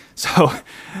 Anyway, so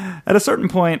at a certain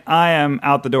point, I am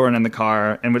out the door and in the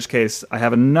car, in which case I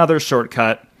have another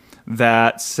shortcut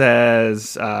that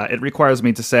says, it requires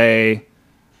me to say,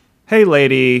 hey,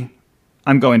 lady,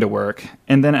 I'm going to work.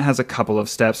 And then it has a couple of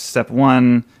steps. Step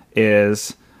one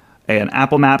is an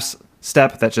Apple Maps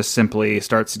step that just simply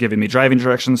starts giving me driving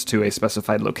directions to a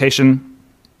specified location.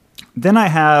 Then I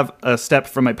have a step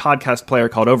from a podcast player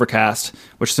called Overcast,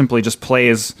 which simply just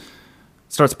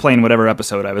starts playing whatever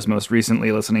episode I was most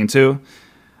recently listening to.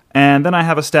 And then I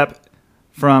have a step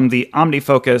from the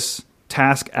OmniFocus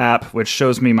task app, which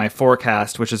shows me my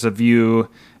forecast, which is a view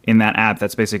in that app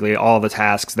that's basically all the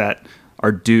tasks that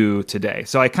are due today.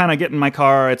 So I kind of get in my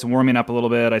car, it's warming up a little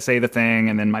bit, I say the thing,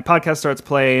 and then my podcast starts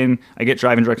playing, I get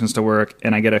driving directions to work,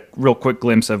 and I get a real quick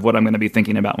glimpse of what I'm going to be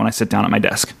thinking about when I sit down at my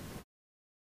desk.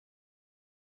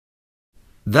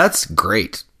 That's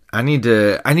great. I need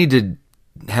to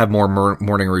have more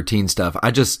morning routine stuff.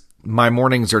 My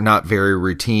mornings are not very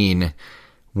routine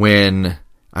when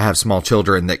I have small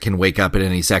children that can wake up at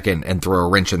any second and throw a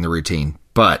wrench in the routine.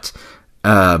 But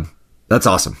that's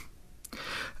awesome.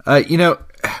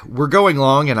 We're going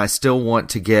long and I still want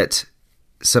to get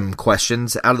some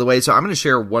questions out of the way. So I'm going to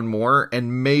share one more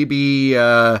and maybe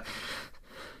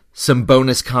some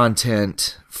bonus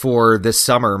content for this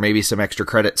summer, maybe some extra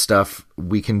credit stuff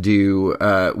we can do.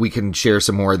 We can share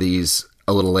some more of these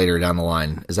a little later down the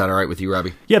line. Is that all right with you,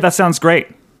 Robbie? Yeah, that sounds great.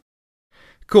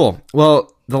 Cool.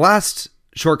 Well, the last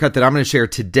shortcut that I'm going to share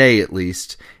today, at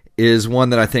least, is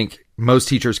one that I think most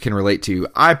teachers can relate to.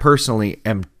 I personally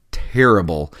am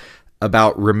terrible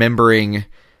about remembering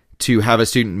to have a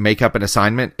student make up an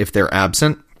assignment if they're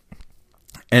absent.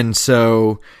 And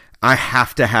so I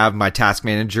have to have my task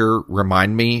manager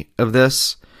remind me of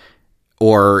this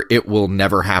or it will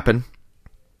never happen.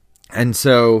 And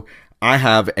so I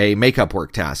have a makeup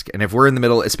work task. And if we're in the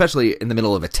middle, especially in the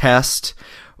middle of a test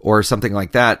or something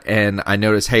like that, and I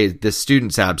notice, hey, this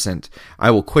student's absent,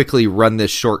 I will quickly run this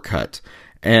shortcut.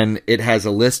 And it has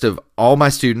a list of all my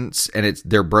students, and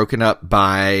they're broken up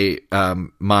by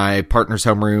my partner's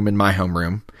homeroom and my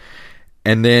homeroom.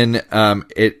 And then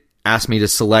asked me to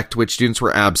select which students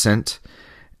were absent.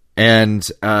 And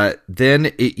then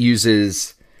it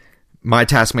uses my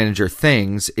task manager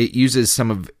things. It uses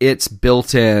some of its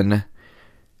built-in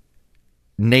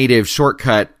native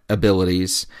shortcut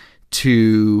abilities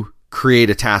to create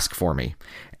a task for me.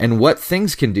 And what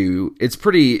things can do, it's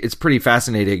pretty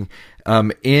fascinating.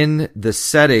 In the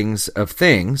settings of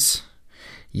things,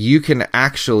 you can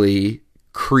actually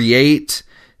create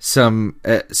some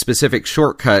specific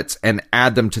shortcuts and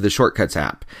add them to the Shortcuts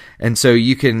app. And so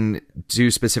you can do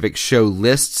specific show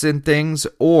lists and things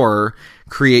or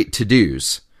create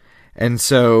to-dos. And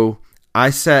so I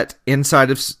set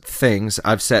inside of things,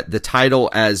 I've set the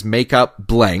title as makeup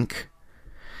blank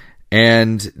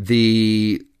and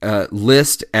the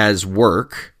list as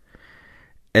work.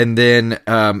 And then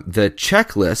the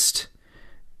checklist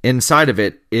inside of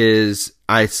it is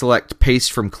I select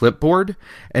paste from clipboard.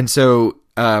 And so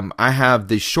I have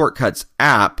the Shortcuts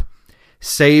app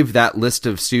save that list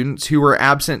of students who were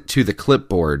absent to the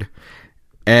clipboard.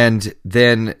 And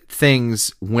then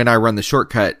things, when I run the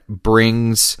shortcut,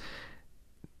 brings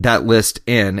that list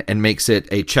in and makes it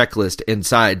a checklist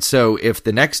inside. So if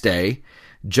the next day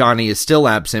Johnny is still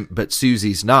absent, but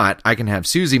Susie's not, I can have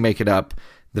Susie make it up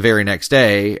the very next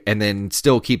day and then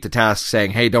still keep the task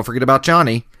saying, hey, don't forget about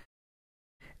Johnny.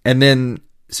 And then,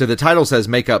 so the title says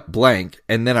make up blank,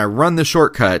 and then I run the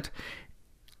shortcut,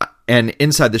 and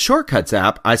inside the Shortcuts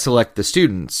app, I select the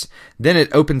students. Then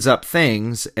it opens up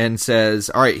things and says,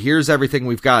 all right, here's everything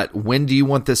we've got. When do you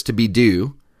want this to be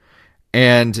due?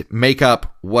 And make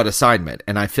up what assignment.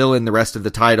 And I fill in the rest of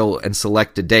the title and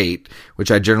select a date,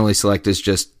 which I generally select as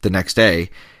just the next day,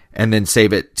 and then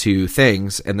save it to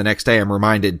things. And the next day I'm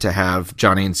reminded to have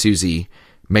Johnny and Susie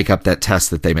make up that test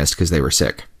that they missed because they were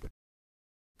sick.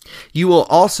 You will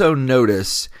also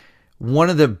notice one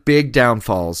of the big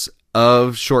downfalls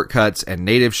of shortcuts and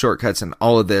native shortcuts and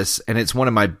all of this, and it's one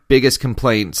of my biggest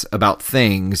complaints about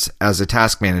Things as a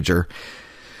task manager.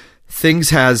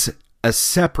 Things has a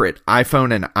separate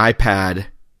iPhone and iPad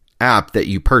app that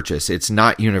you purchase. It's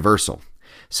not universal.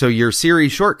 So your Siri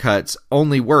shortcuts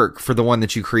only work for the one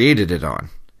that you created it on.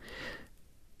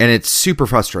 And it's super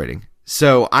frustrating.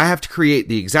 So I have to create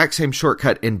the exact same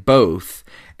shortcut in both.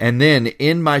 And then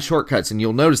in my shortcuts, and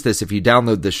you'll notice this if you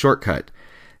download the shortcut,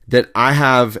 that I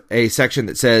have a section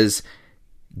that says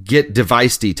get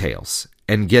device details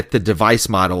and get the device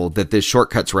model that this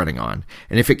shortcut's running on.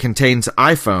 And if it contains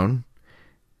iPhone,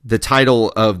 the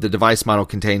title of the device model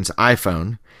contains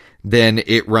iPhone, then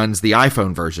it runs the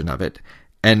iPhone version of it.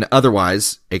 And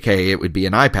otherwise, aka it would be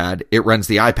an iPad, it runs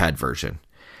the iPad version.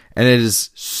 And it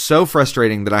is so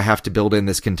frustrating that I have to build in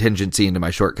this contingency into my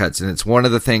shortcuts. And it's one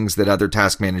of the things that other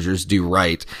task managers do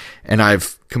right. And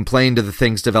I've complained to the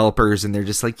Things developers and they're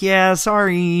just like, yeah,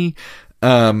 sorry.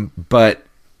 But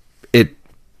it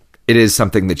is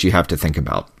something that you have to think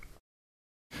about.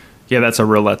 Yeah, that's a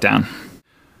real letdown.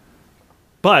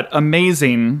 But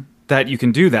amazing that you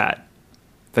can do that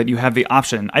you have the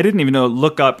option. I didn't even know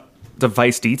look up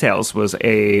device details was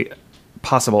a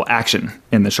possible action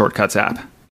in the Shortcuts app.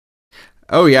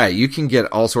 Oh, yeah. You can get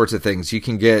all sorts of things. You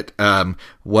can get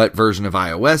what version of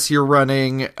iOS you're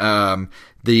running,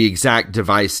 the exact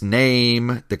device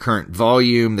name, the current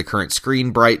volume, the current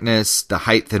screen brightness, the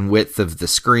height and width of the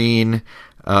screen,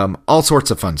 all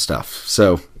sorts of fun stuff.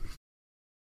 So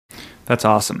that's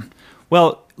awesome.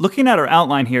 Well, looking at our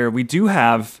outline here, we do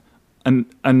have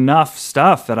enough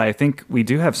stuff that I think we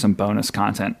do have some bonus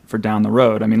content for down the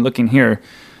road. I mean, looking here,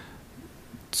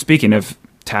 speaking of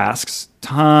tasks,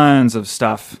 tons of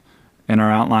stuff in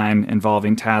our outline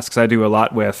involving tasks. I do a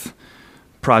lot with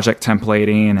project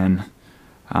templating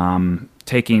and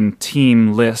taking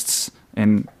team lists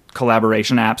and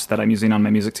collaboration apps that I'm using on my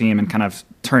music team and kind of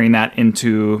turning that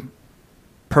into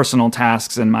personal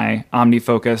tasks in my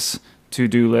OmniFocus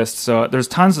to-do list. So there's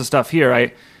tons of stuff here.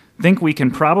 I think we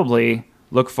can probably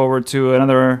look forward to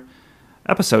another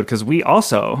episode because we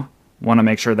also want to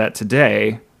make sure that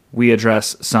today we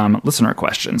address some listener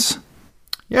questions.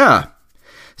 Yeah.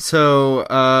 So,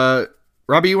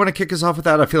 Robbie, you want to kick us off with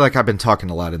that? I feel like I've been talking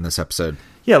a lot in this episode.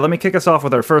 Yeah, let me kick us off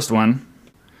with our first one.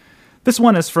 This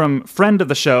one is from friend of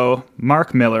the show,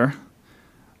 Mark Miller,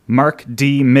 Mark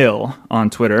D. Mill on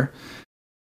Twitter.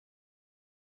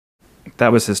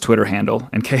 That was his Twitter handle,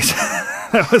 in case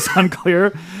that was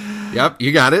unclear. Yep,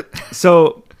 you got it.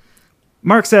 So,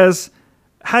 Mark says,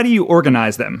 how do you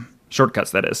organize them?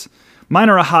 Shortcuts, that is. Mine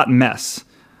are a hot mess.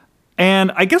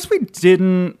 And I guess we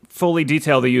didn't fully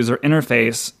detail the user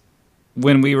interface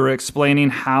when we were explaining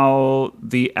how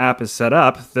the app is set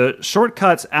up. The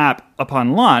Shortcuts app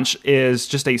upon launch is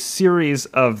just a series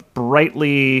of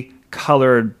brightly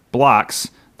colored blocks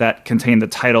that contain the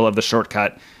title of the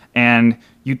shortcut, and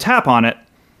you tap on it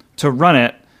to run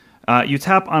it. You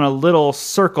tap on a little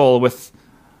circle with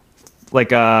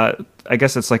like I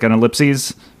guess it's like an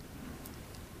ellipses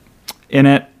in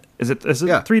it. Is it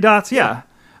Yeah. 3 dots? Yeah.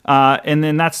 And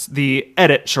then that's the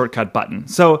edit shortcut button.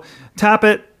 So tap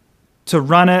it to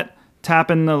run it, tap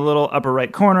in the little upper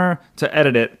right corner to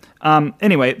edit it.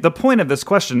 Anyway, the point of this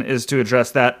question is to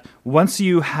address that once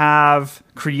you have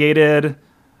created,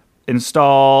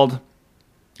 installed,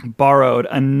 borrowed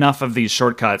enough of these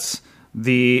shortcuts,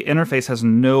 the interface has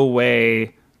no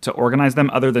way to organize them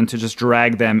other than to just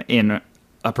drag them in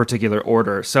a particular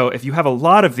order. So if you have a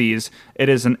lot of these, it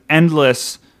is an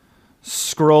endless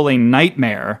scrolling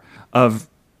nightmare of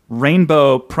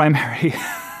rainbow primary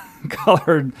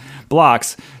colored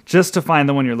blocks just to find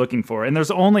the one you're looking for. And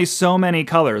there's only so many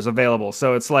colors available.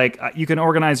 So it's like you can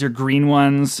organize your green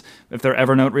ones if they're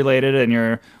Evernote related and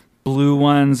your blue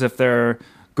ones if they're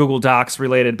Google Docs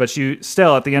related, but you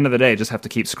still, at the end of the day, just have to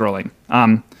keep scrolling.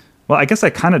 Well, I guess I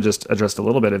kind of just addressed a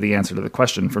little bit of the answer to the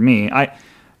question for me.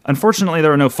 Unfortunately,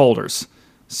 there are no folders.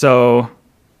 So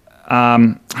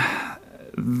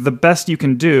the best you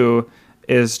can do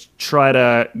is try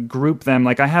to group them.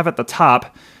 Like I have at the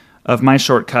top of my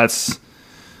shortcuts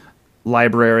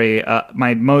library,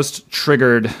 my most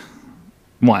triggered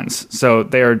ones. So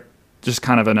they are just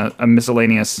kind of a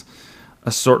miscellaneous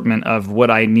assortment of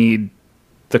what I need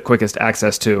the quickest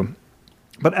access to.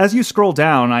 But as you scroll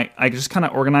down, I just kind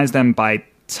of organize them by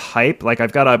type. Like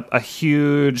I've got a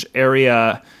huge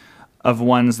area of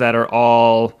ones that are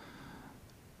all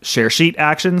share sheet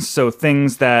actions. So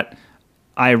things that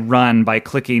I run by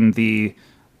tapping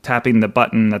the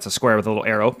button that's a square with a little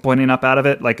arrow pointing up out of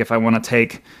it. Like if I want to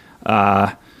take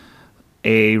a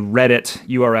Reddit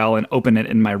URL and open it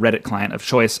in my Reddit client of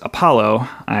choice, Apollo,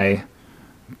 I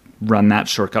run that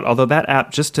shortcut. Although that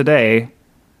app just today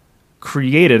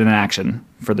created an action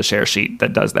for the share sheet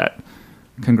that does that.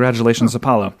 Congratulations,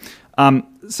 Apollo.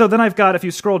 So then if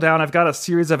you scroll down, I've got a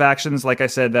series of actions, like I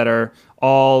said, that are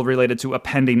all related to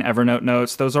appending Evernote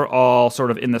notes. Those are all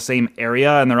sort of in the same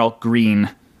area, and they're all green,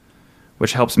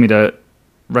 which helps me to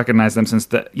recognize them since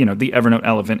the Evernote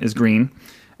elephant is green.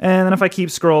 And then if I keep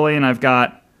scrolling, I've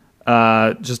got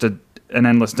just an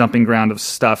endless dumping ground of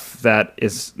stuff that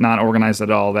is not organized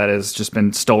at all, that has just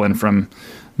been stolen from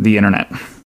the internet.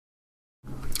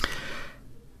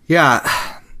 Yeah.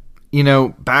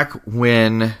 Back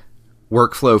when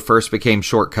workflow first became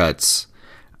shortcuts,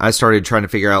 I started trying to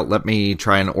figure out, let me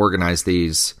try and organize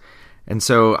these. And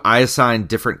so I assigned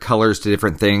different colors to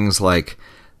different things, like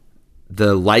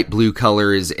the light blue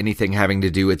color is anything having to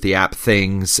do with the app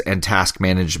things and task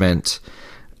management.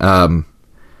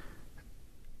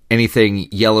 Anything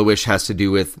yellowish has to do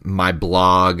with my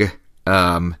blog.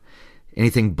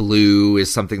 Anything blue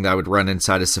is something that I would run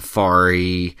inside of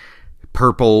Safari.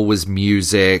 Purple was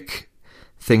music,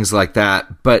 things like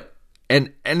that. But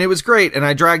and it was great, and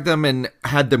I dragged them and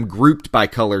had them grouped by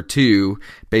color too,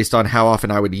 based on how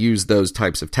often I would use those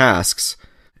types of tasks.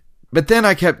 But then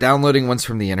I kept downloading ones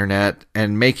from the internet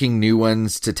and making new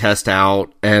ones to test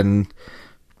out, and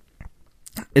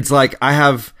it's like I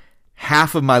have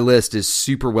half of my list is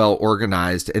super well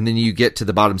organized, and then you get to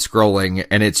the bottom scrolling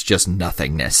and it's just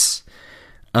nothingness.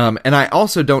 And I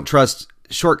also don't trust.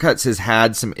 Shortcuts has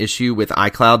had some issue with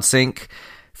iCloud Sync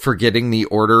forgetting the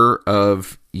order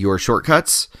of your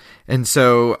shortcuts. And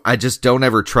so I just don't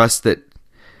ever trust that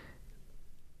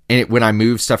when I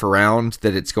move stuff around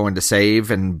that it's going to save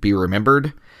and be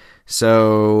remembered.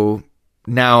 So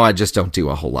now I just don't do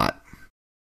a whole lot.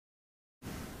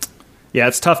 Yeah,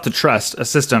 it's tough to trust a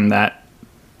system that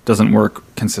doesn't work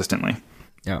consistently.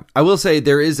 Yeah. I will say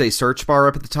there is a search bar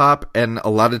up at the top, and a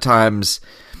lot of times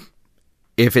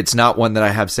if it's not one that I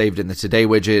have saved in the Today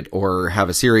widget or have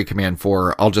a Siri command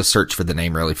for, I'll just search for the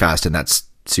name really fast, and that's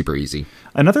super easy.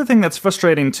 Another thing that's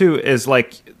frustrating, too, is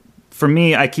like, for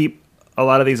me, I keep a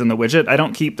lot of these in the widget. I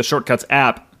don't keep the Shortcuts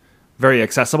app very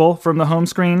accessible from the home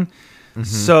screen. Mm-hmm.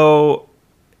 So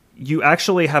you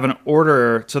actually have an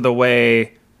order to the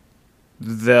way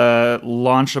the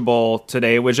launchable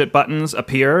Today widget buttons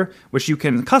appear, which you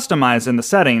can customize in the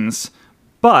settings,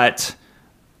 but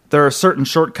there are certain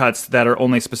shortcuts that are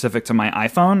only specific to my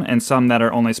iPhone and some that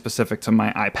are only specific to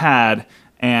my iPad,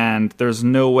 and there's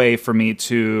no way for me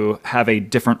to have a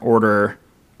different order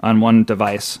on one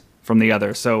device from the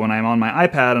other. So when I'm on my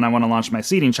iPad and I want to launch my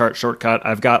seating chart shortcut,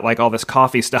 I've got like all this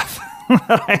coffee stuff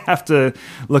that I have to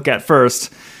look at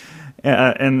first.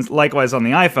 And likewise on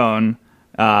the iPhone,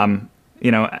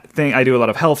 I do a lot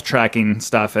of health tracking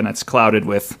stuff, and it's clouded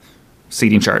with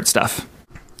seating chart stuff.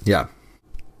 Yeah.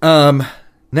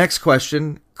 Next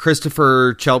question.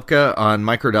 Christopher Chelpka on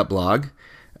Micro.blog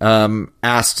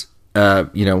asked,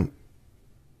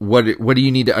 what do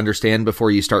you need to understand before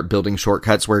you start building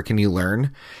shortcuts? Where can you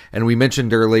learn? And we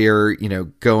mentioned earlier,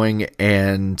 going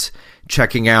and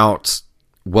checking out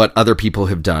what other people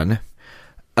have done.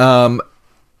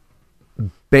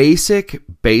 Basic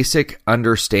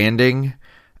understanding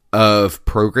of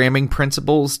programming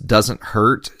principles doesn't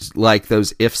hurt. Like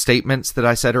those if statements that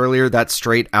I said earlier, that's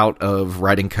straight out of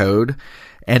writing code.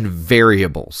 And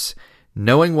variables.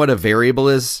 Knowing what a variable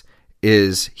is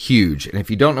huge. And if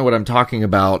you don't know what I'm talking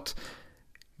about,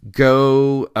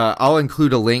 I'll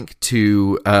include a link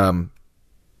to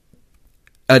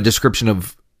a description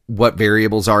of what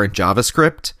variables are in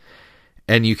JavaScript,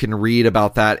 and you can read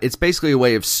about that. It's basically a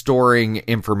way of storing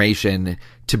information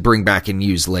to bring back and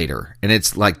use later. And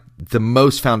it's like the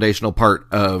most foundational part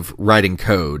of writing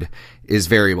code is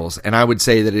variables. And I would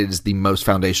say that it is the most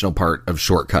foundational part of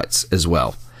shortcuts as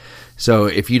well. So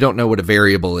if you don't know what a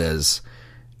variable is,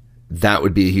 that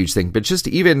would be a huge thing. But just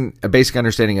even a basic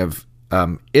understanding of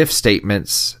if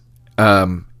statements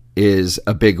is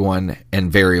a big one,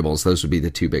 and variables, those would be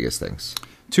the two biggest things.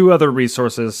 Two other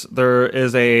resources. There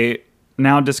is a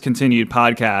now discontinued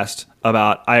podcast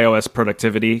about iOS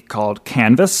productivity called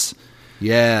Canvas.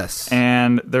 Yes.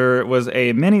 And there was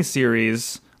a mini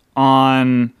series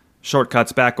on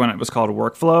shortcuts back when it was called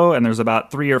Workflow, and there's about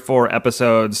 3 or 4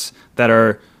 episodes that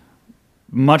are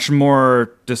much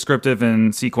more descriptive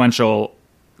and sequential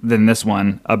than this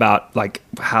one about like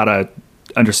how to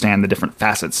understand the different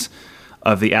facets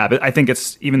of the app. I think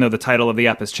it's, even though the title of the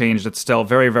app has changed, it's still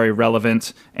very, very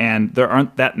relevant, and there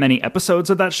aren't that many episodes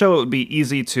of that show. It would be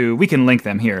easy to, we can link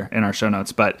them here in our show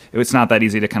notes, but it's not that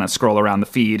easy to kind of scroll around the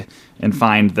feed and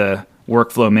find the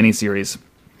Workflow miniseries.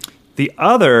 The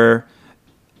other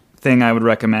thing I would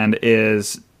recommend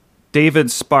is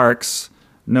David Sparks,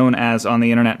 known as on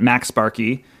the internet Mac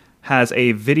Sparky, has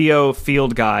a video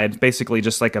field guide, basically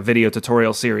just like a video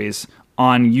tutorial series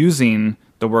on using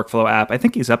the Workflow app. I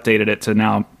think he's updated it to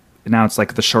now it's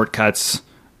like the Shortcuts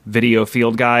video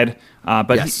field guide.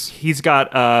 But yes. He's got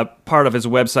a part of his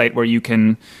website where you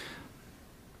can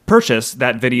purchase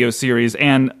that video series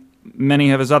and many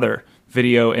of his other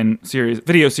video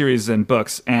series and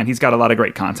books, and he's got a lot of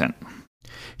great content.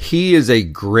 He is a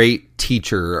great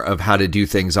teacher of how to do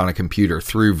things on a computer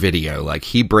through video. Like,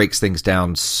 he breaks things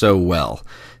down so well.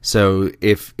 So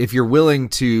if you're willing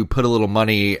to put a little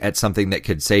money at something that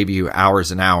could save you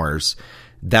hours and hours,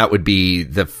 that would be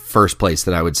the first place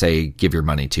that I would say give your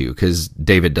money to, because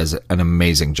David does an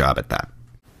amazing job at that.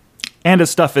 And his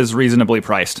stuff is reasonably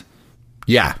priced.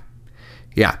 Yeah,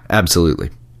 absolutely.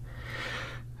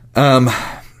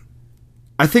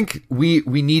 I think we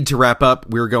need to wrap up.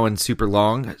 We're going super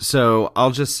long. So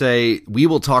I'll just say we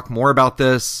will talk more about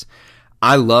this.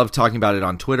 I love talking about it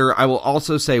on Twitter. I will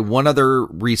also say one other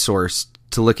resource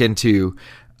to look into.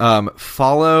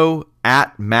 Follow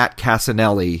at Matt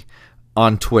Casanelli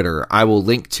on Twitter. I will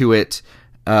link to it,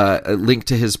 a link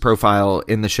to his profile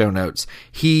in the show notes.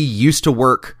 He used to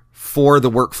work for the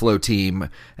Workflow team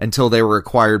until they were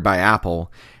acquired by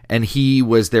Apple, and he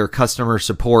was their customer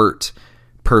support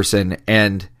person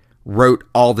and wrote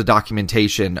all the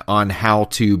documentation on how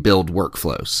to build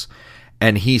workflows.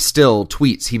 And he still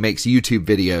tweets, he makes YouTube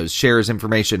videos, shares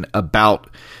information about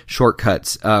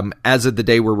shortcuts. As of the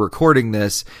day we're recording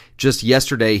this, just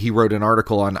yesterday he wrote an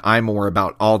article on iMore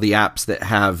about all the apps that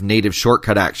have native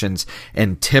shortcut actions,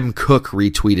 and Tim Cook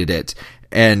retweeted it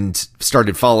and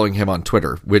started following him on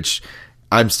Twitter, which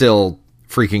I'm still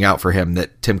freaking out for him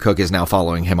that Tim Cook is now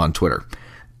following him on Twitter.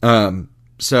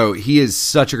 So he is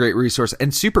such a great resource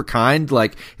and super kind.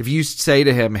 Like, if you say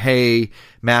to him, "Hey,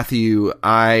 Matthew,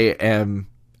 I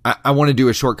want to do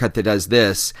a shortcut that does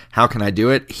this. How can I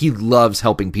do it?" He loves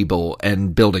helping people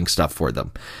and building stuff for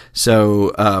them.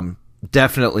 So,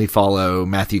 definitely follow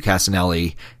Matthew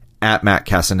Casanelli at Matt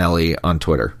Casanelli on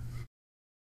Twitter.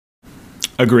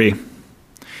 Agree.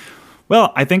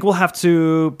 Well, I think we'll have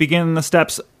to begin the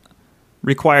steps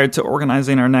required to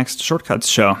organizing our next Shortcuts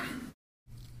show.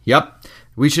 Yep.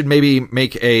 We should maybe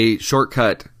make a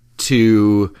shortcut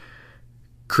to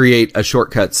create a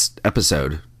Shortcuts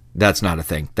episode. That's not a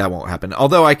thing. That won't happen.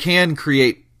 Although I can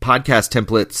create podcast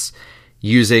templates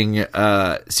using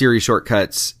Siri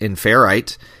shortcuts in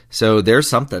Ferrite. So there's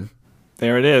something.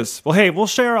 There it is. Well, hey, we'll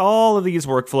share all of these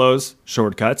workflows,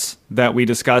 shortcuts, that we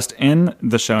discussed in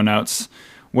the show notes,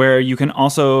 where you can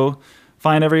also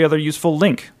find every other useful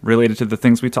link related to the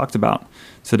things we talked about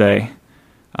today.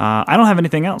 I don't have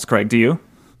anything else, Craig. Do you?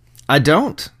 I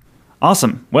don't.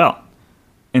 Awesome. Well,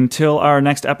 until our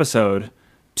next episode,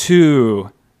 2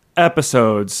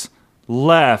 episodes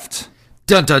left.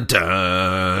 Dun dun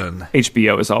dun.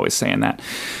 HBO is always saying that.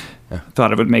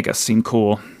 Thought it would make us seem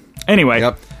cool. Anyway,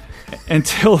 Yep.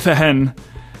 until then,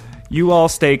 you all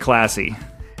stay classy.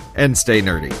 And stay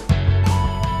nerdy.